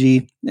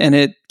analogy, and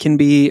it can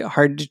be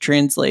hard to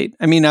translate.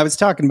 I mean, I was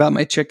talking about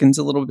my chickens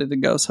a little bit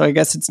ago, so I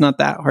guess it's not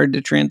that hard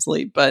to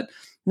translate, but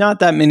not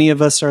that many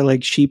of us are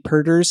like sheep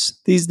herders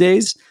these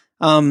days.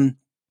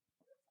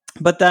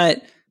 But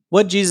that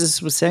what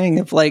Jesus was saying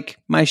of, like,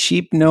 my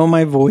sheep know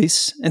my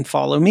voice and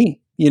follow me,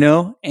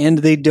 and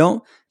they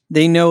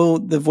know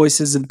the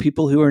voices of the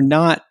people who are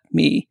not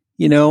me,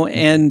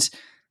 and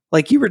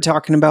like you were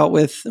talking about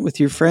with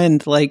your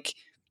friend, like,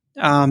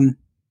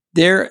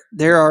 there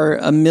are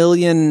a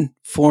million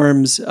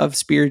forms of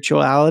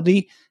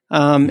spirituality,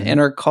 and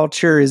our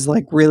culture is,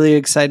 like, really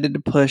excited to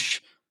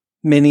push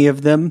many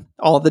of them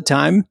all the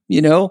time,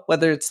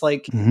 whether it's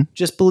like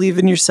just believe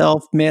in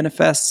yourself,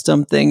 manifest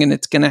something and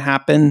it's going to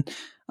happen,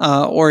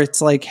 or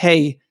it's like,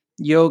 hey,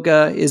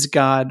 yoga is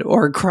God,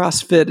 or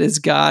CrossFit is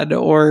God,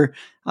 or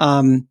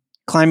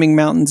climbing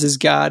mountains is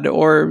God,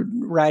 or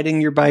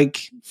riding your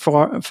bike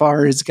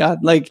far is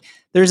God. Like,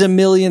 there's a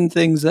million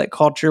things that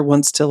culture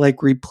wants to,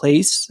 like,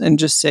 replace and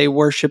just say,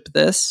 worship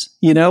this,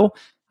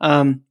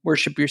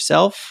 worship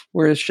yourself,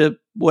 worship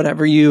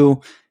whatever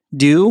you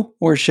do,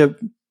 worship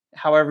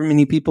however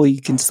many people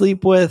you can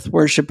sleep with,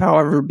 worship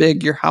however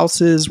big your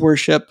house is,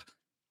 worship,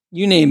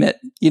 you name it,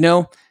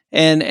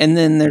 and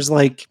then there's,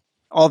 like,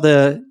 all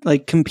the,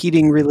 like,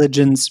 competing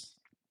religions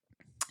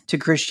to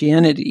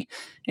Christianity.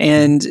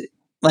 And,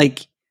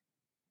 like,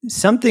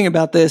 something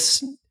about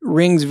this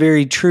rings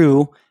very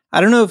true.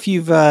 I don't know if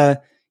you've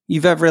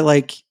ever,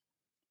 like,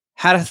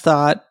 had a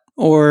thought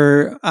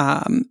or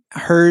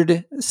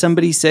heard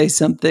somebody say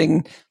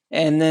something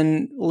and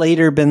then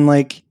later been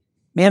like,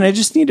 man, I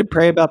just need to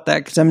pray about that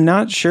because I'm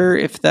not sure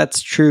if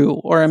that's true,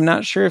 or I'm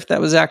not sure if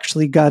that was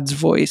actually God's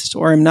voice,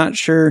 or I'm not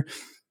sure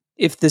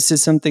if this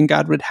is something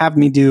God would have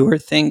me do or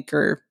think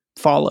or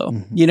follow,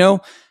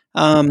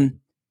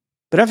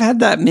 But I've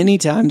had that many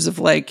times of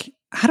like,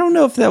 I don't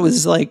know if that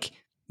was like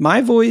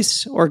my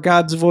voice or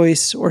God's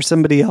voice or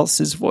somebody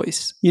else's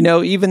voice,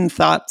 even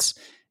thoughts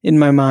in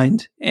my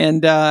mind.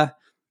 And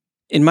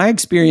in my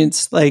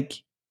experience, like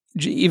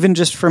even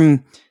just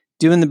from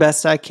doing the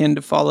best I can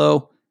to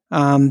follow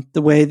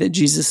the way that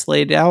Jesus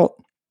laid out,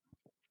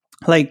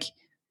 like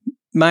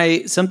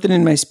something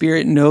in my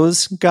spirit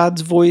knows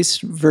God's voice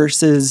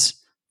versus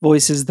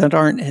voices that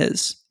aren't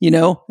his,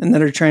 and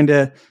that are trying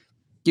to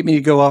get me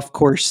to go off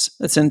course,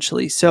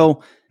 essentially.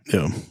 So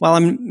while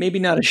I'm maybe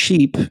not a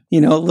sheep, a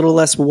little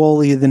less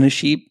woolly than a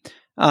sheep,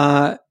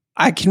 I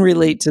can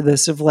relate to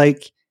this of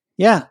like,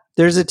 yeah,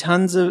 there's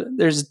tons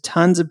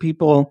of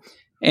people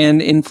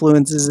and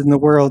influences in the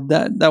world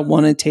that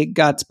want to take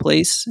God's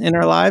place in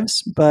our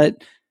lives,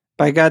 but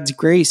by God's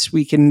grace,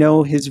 we can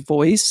know his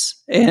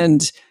voice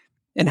and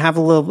have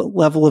a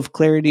level of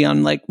clarity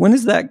on like, when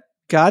is that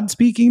God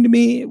speaking to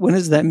me? When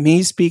is that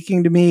me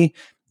speaking to me?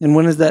 And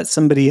when is that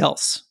somebody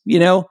else,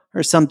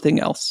 or something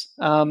else?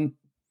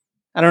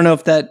 I don't know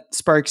if that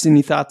sparks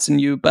any thoughts in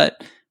you,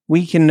 but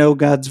we can know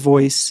God's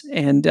voice.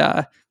 And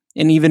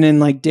even in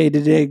like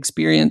day-to-day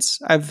experience,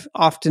 I've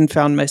often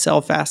found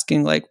myself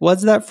asking like,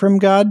 was that from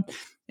God?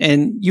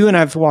 And you and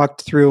I've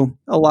walked through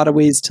a lot of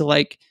ways to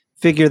like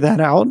figure that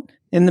out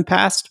in the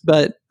past,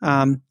 but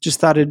just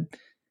thought it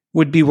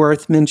would be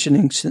worth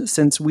mentioning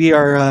since we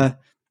are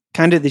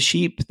kind of the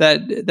sheep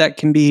that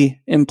can be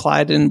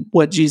implied in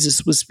what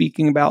Jesus was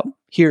speaking about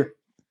here.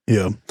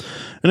 Yeah.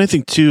 And I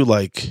think too,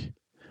 like,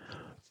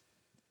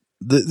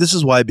 this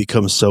is why it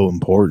becomes so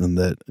important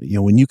that,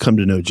 when you come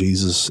to know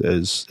Jesus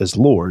as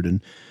Lord,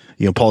 and,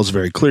 Paul's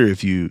very clear,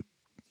 if you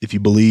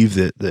believe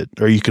that,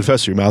 or you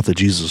confess with your mouth that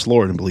Jesus is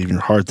Lord and believe in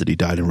your heart that he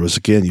died and rose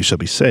again, you shall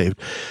be saved.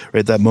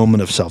 Right? That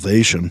moment of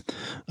salvation.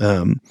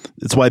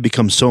 It's why it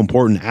becomes so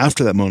important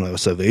after that moment of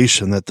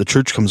salvation that the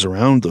church comes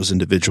around those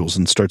individuals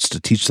and starts to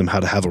teach them how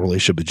to have a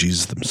relationship with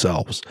Jesus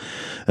themselves.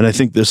 And I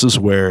think this is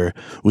where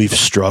we've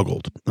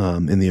struggled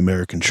in the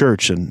American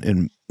church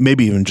and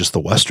maybe even just the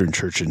Western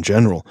church in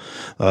general,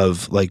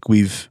 of like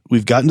we've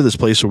gotten to this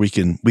place where we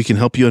can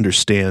help you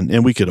understand,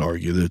 and we could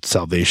argue the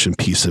salvation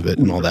piece of it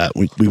and all that.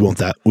 We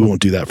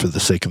won't do that for the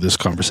sake of this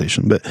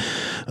conversation, but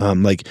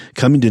like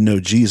coming to know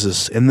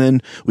Jesus, and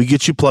then we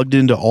get you plugged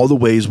into all the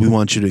ways we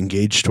want you to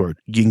engage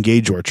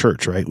our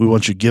church, right? We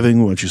want you giving,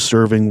 we want you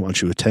serving, we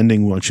want you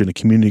attending, we want you in a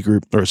community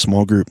group or a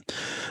small group,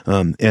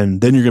 and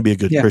then you're going to be a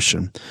good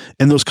Christian.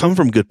 And those come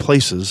from good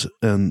places,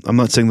 and I'm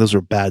not saying those are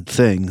bad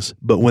things,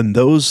 but when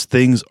those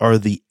things are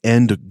the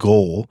end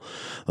goal,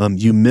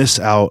 you miss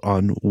out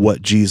on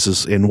what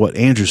Jesus and what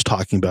Andrew's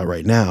talking about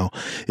right now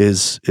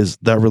is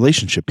that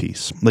relationship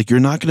piece. Like, you're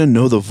not going to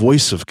know the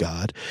voice of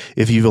God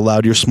if you've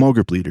allowed your small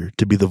group leader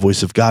to be the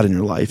voice of God in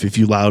your life, if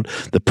you allowed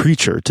the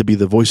preacher to be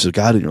the voice of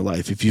God in your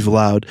life, if you've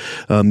allowed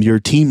your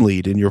team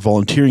lead and your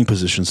volunteering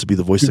positions to be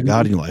the voice of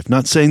God in your life.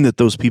 Not saying that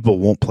those people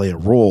won't play a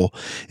role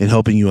in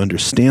helping you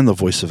understand the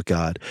voice of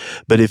God,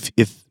 but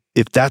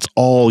if that's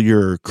all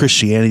your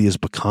Christianity has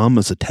become,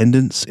 as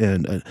attendance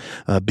and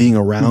being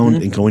around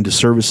and going to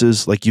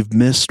services, like, you've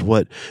missed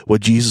what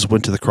Jesus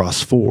went to the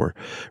cross for,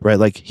 right?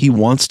 Like, he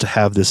wants to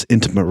have this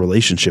intimate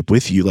relationship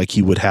with you, like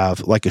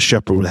a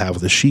shepherd would have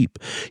with a sheep.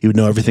 He would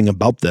know everything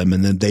about them,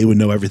 and then they would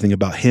know everything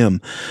about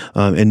him,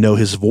 and know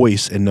his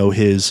voice and know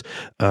his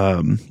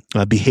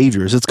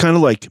behaviors. It's kind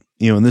of like,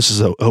 and this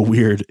is a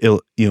weird,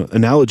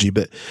 analogy,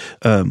 but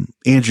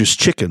Andrew's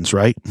chickens,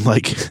 right?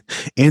 Like,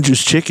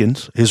 Andrew's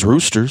chickens, his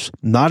roosters,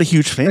 not a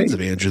huge fans of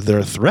Andrew. They're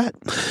a threat,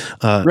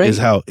 is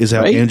how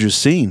Andrew's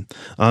seen.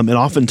 And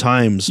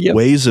oftentimes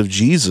ways of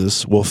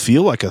Jesus will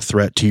feel like a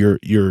threat to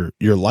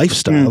your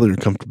lifestyle and your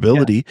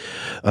comfortability,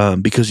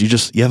 because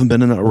you haven't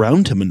been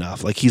around him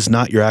enough. Like, he's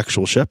not your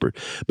actual shepherd.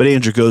 But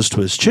Andrew goes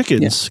to his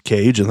chickens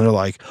cage, and they're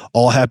like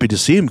all happy to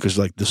see him because,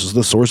 like, this is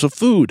the source of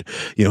food.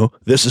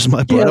 This is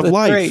my bread of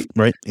life. Great.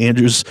 Right?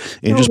 Andrew's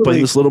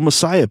playing this little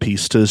Messiah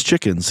piece to his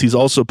chickens. He's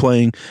also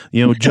playing,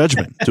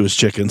 judgment to his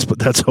chickens, but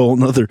that's a whole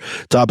nother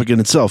topic in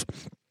itself,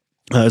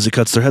 as it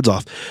cuts their heads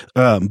off.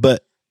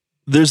 But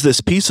there's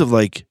this piece of,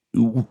 like,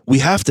 we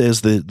have to,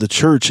 as the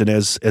church and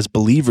as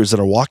believers that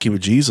are walking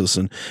with Jesus,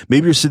 and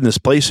maybe you're sitting in this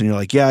place and you're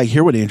like, yeah, I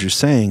hear what Andrew's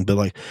saying, but,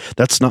 like,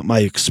 that's not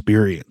my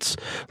experience.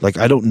 Like,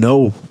 I don't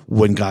know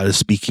when God is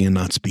speaking and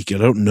not speaking.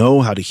 I don't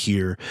know how to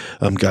hear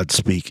God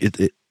speak.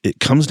 It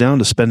comes down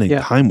to spending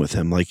time with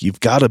him. Like, you've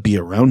got to be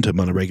around him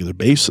on a regular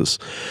basis.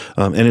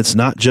 And it's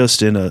not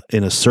just in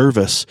a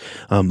service,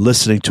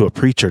 listening to a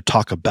preacher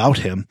talk about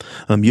him.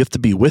 You have to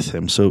be with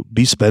him. So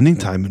be spending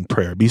time in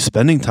prayer, be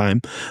spending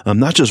time,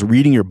 not just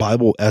reading your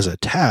Bible as a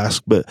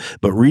task, but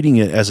reading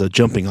it as a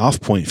jumping off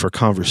point for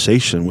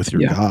conversation with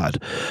your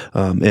God,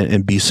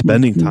 and be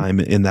spending time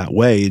in that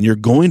way. And you're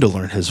going to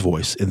learn his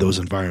voice in those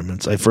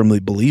environments. I firmly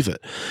believe it.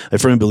 I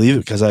firmly believe it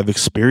because I've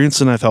experienced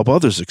it and I've helped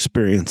others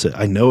experience it.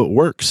 I know it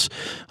works. works.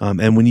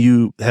 And when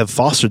you have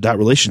fostered that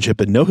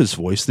relationship and know his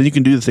voice, then you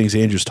can do the things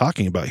Andrew's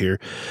talking about here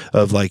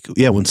of like,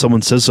 when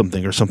someone says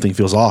something or something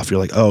feels off, you're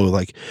like, oh,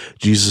 like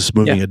Jesus is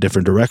moving a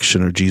different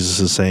direction, or Jesus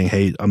is saying,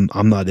 hey,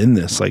 I'm not in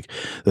this. Like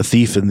the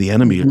thief and the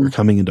enemy are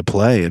coming into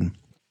play.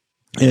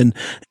 And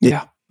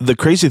the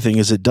crazy thing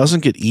is it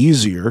doesn't get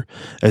easier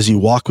as you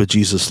walk with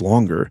Jesus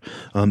longer.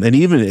 And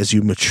even as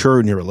you mature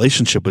in your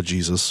relationship with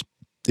Jesus,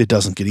 it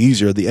doesn't get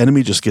easier. The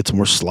enemy just gets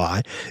more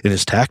sly in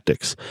his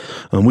tactics.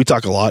 We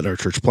talk a lot in our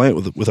church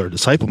plant with our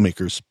disciple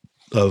makers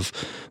of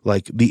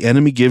like the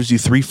enemy gives you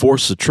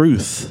 3/4 of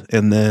truth,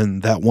 and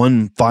then that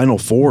one final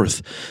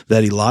fourth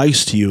that he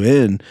lies to you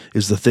in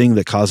is the thing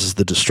that causes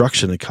the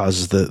destruction. It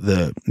causes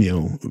the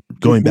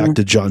going back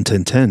to John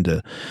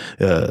 10:10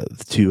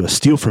 to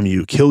steal from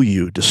you, kill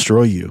you,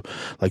 destroy you.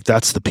 Like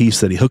that's the piece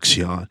that he hooks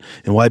you on,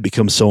 and why it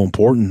becomes so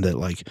important that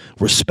like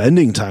we're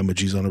spending time with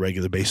Jesus on a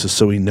regular basis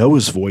so we know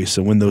his voice,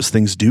 and when those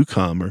things do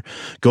come, or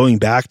going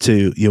back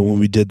to when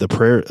we did the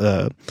prayer,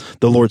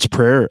 the Lord's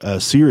Prayer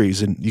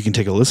series, and you can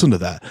take a listen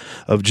to that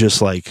of just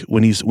like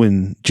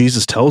when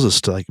Jesus tells us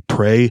to like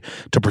pray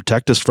to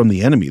protect us from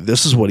the enemy.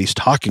 This is what he's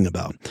talking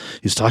about.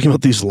 He's talking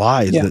about these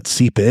lies that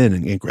seep in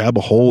and grab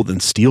a hold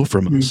and steal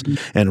from us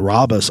and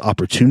rob us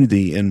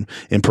opportunity and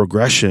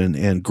progression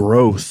and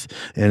growth,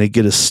 and it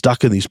get us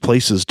stuck in these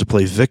places to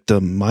play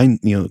victim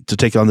mind, to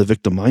take on the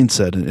victim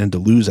mindset and to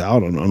lose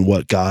out on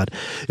what God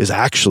is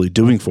actually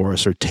doing for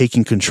us, or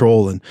taking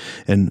control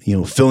and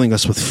filling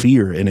us with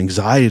fear and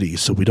anxiety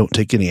so we don't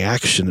take any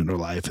action in our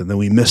life, and then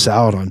we miss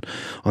out on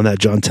that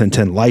John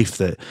 10:10 life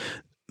that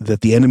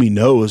the enemy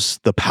knows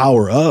the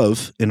power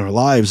of in our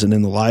lives and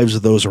in the lives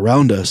of those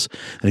around us,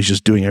 and he's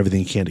just doing everything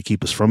he can to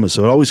keep us from it.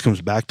 So it always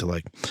comes back to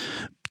like,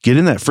 get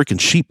in that freaking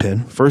sheep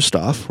pen first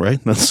off, right?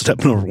 That's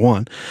step number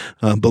one.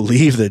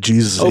 Believe that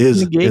Jesus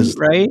is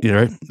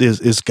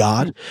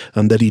God,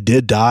 that he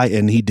did die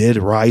and he did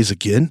rise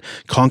again,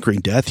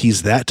 conquering death.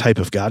 He's that type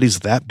of God. He's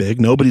that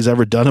big. Nobody's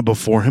ever done it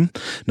before him.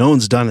 No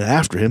one's done it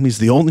after him. He's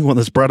the only one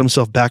that's brought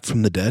himself back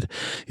from the dead.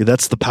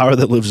 That's the power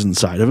that lives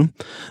inside of him.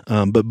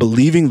 But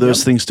believing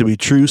those things to be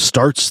true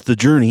starts the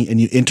journey,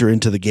 and you enter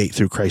into the gate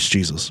through Christ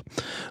Jesus.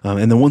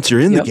 And then once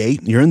you're in the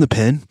gate, you're in the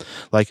pen,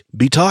 like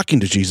be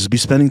talking to Jesus, be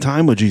spending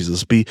time with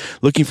Jesus, be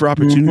looking for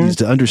opportunities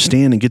to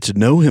understand and get to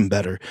know him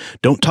better.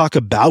 Don't talk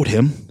about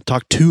him,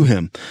 talk to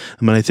him.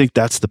 I mean, I think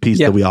that's the piece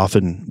that we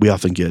often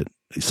get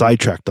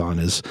sidetracked on,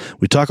 is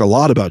we talk a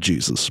lot about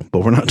Jesus, but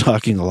we're not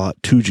talking a lot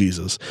to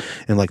Jesus.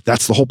 And like,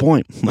 that's the whole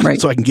point.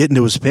 So I can get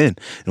into his pen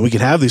and we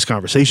can have these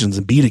conversations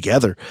and be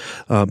together.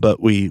 But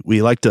we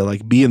like to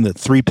like be in the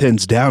 3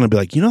 pins down and be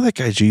like, that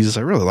guy Jesus,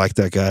 I really like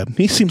that guy.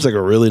 He seems like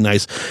a really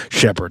nice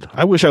shepherd.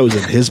 I wish I was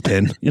in his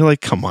pen. Like,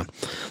 come on.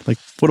 Like,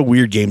 what a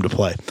weird game to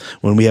play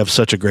when we have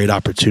such a great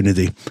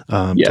opportunity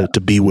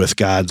to be with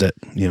God that,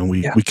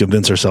 we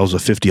convince ourselves that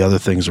 50 other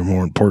things are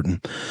more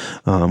important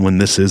when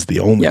this is the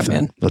only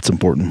thing that's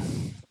important.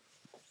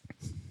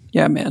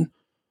 Yeah, man.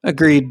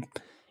 Agreed.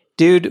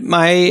 Dude,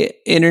 my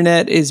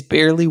internet is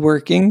barely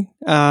working.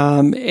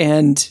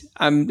 And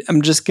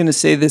I'm just going to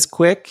say this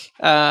quick.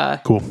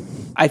 Cool.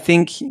 I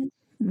think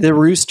the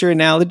rooster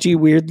analogy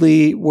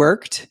weirdly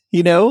worked,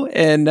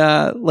 and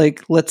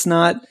like, let's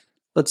not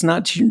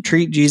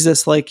treat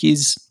Jesus like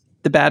he's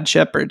the bad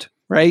shepherd,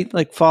 right?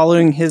 Like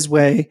following his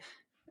way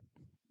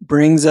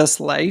brings us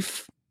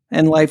life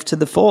and life to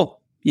the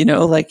full,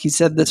 like he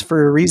said this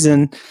for a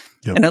reason.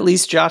 Yep. And at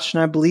least Josh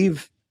and I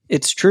believe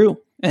it's true.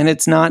 And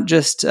it's not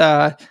just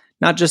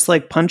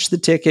like punch the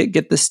ticket,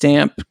 get the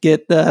stamp,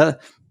 get the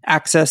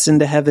access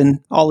into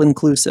heaven, all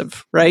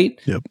inclusive, right?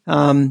 Yep.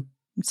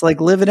 It's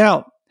like live it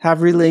out,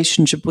 have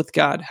relationship with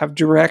God, have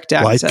direct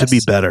access. Life could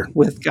be better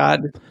with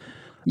God.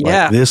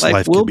 Yeah. This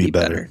life could be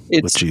better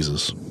with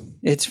Jesus.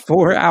 It's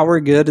for our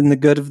good and the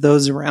good of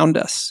those around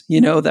us,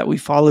 that we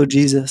follow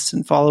Jesus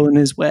and follow in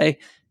his way.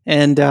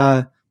 And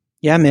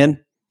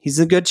man, he's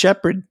a good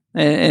shepherd.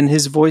 And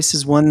his voice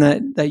is one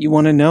that you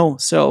want to know.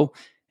 So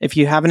if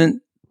you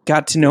haven't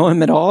got to know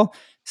him at all,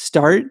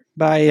 start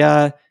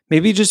by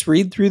maybe just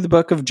read through the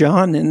book of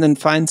John, and then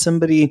find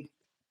somebody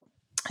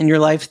in your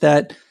life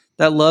that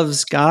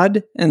loves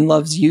God and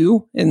loves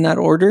you in that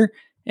order,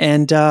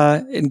 and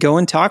go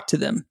and talk to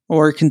them,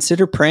 or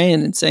consider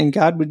praying and saying,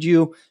 God, would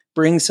you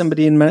bring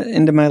somebody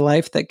into my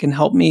life that can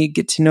help me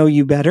get to know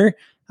you better,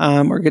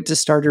 or get to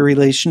start a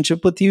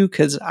relationship with you?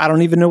 Because I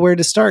don't even know where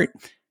to start.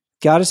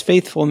 God is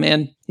faithful,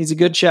 man. He's a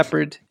good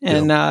shepherd.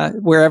 And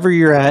wherever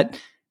you're at,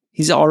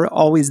 he's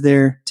always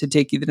there to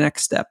take you the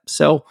next step.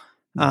 So,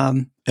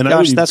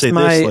 Josh, that's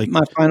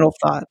my final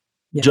thought.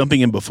 Yeah.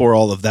 Jumping in before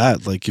all of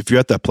that, like if you're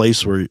at that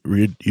place where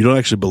you don't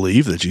actually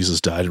believe that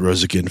Jesus died and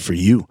rose again for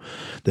you,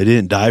 they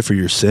didn't die for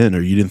your sin,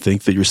 or you didn't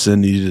think that your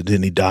sin needed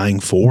any dying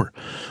for,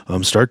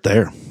 start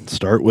there.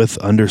 Start with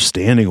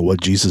understanding of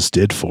what Jesus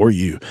did for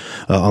you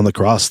on the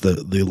cross, the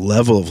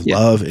level of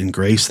love and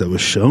grace that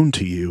was shown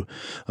to you.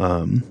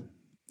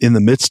 in the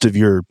midst of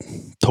your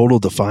total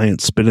defiant,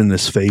 spit in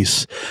his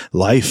face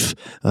life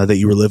that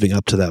you were living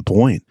up to that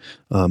point.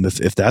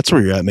 If that's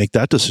where you're at, make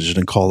that decision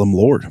and call him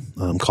Lord,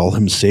 call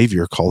him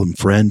Savior, call him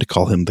friend,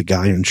 call him the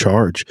guy in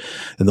charge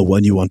and the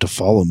one you want to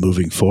follow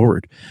moving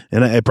forward.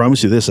 And I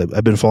promise you this,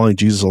 I've been following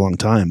Jesus a long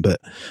time, but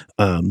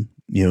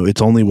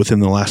it's only within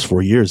the last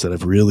 4 years that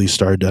I've really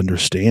started to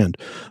understand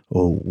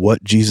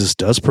what Jesus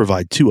does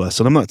provide to us.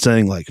 And I'm not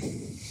saying like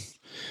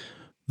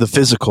the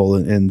physical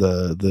and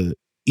the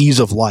ease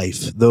of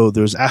life, though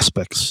there's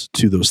aspects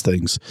to those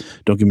things.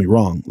 Don't get me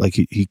wrong. Like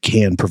he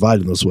can provide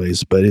in those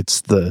ways, but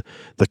it's the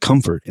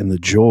comfort and the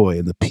joy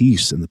and the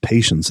peace and the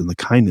patience and the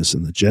kindness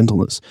and the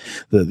gentleness,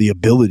 the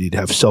ability to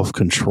have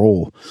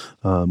self-control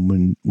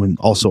when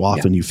also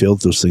often you fail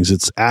those things.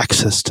 It's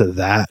access to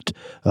that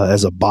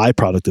as a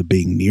byproduct of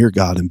being near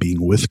God and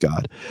being with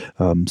God.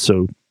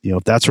 So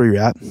if that's where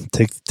you're at,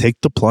 take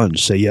the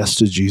plunge. Say yes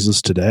to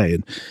Jesus today.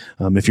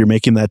 And if you're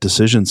making that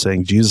decision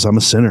saying, Jesus, I'm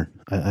a sinner.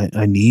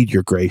 I need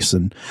your grace.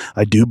 And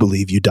I do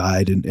believe you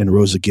died and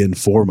rose again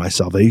for my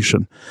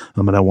salvation.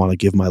 And I want to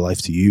give my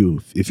life to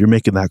you. If you're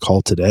making that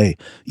call today,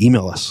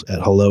 email us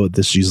at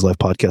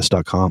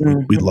hello@thisjesuslifepodcast.com.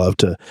 Mm-hmm. We'd love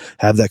to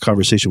have that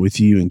conversation with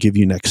you and give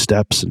you next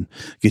steps and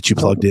get you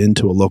plugged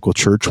into a local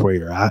church where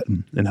you're at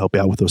and help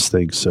you out with those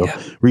things. So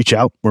reach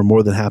out. We're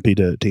more than happy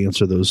to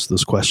answer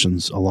those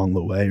questions along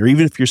the way. Or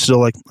even if you're still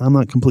like, I'm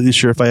not completely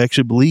sure if I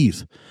actually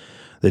believe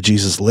that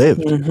Jesus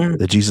lived,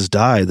 that Jesus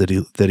died, that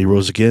he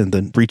rose again,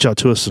 then reach out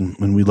to us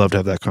and we'd love to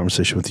have that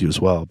conversation with you as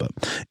well. But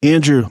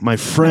Andrew, my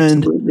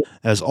friend,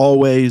 as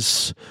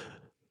always,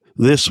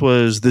 this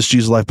was This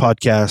Jesus Life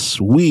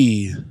Podcast.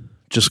 We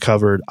just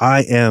covered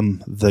I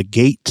am the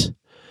gate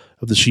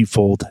of the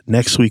sheepfold.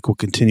 Next week we'll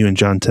continue in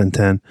John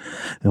 10:10,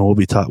 and we'll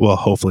be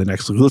hopefully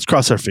next week. Let's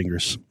cross our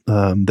fingers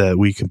that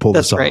we can pull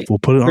this off. We'll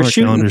put it on our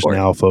calendars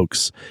now,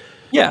 folks.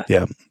 Yeah.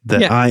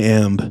 I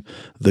am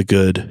the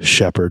good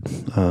shepherd,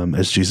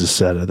 as Jesus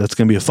said. That's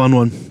going to be a fun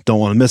one.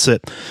 Don't want to miss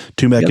it.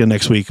 Tune back in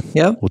next week.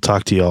 Yep. We'll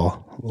talk to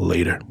y'all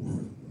later.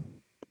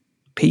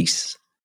 Peace.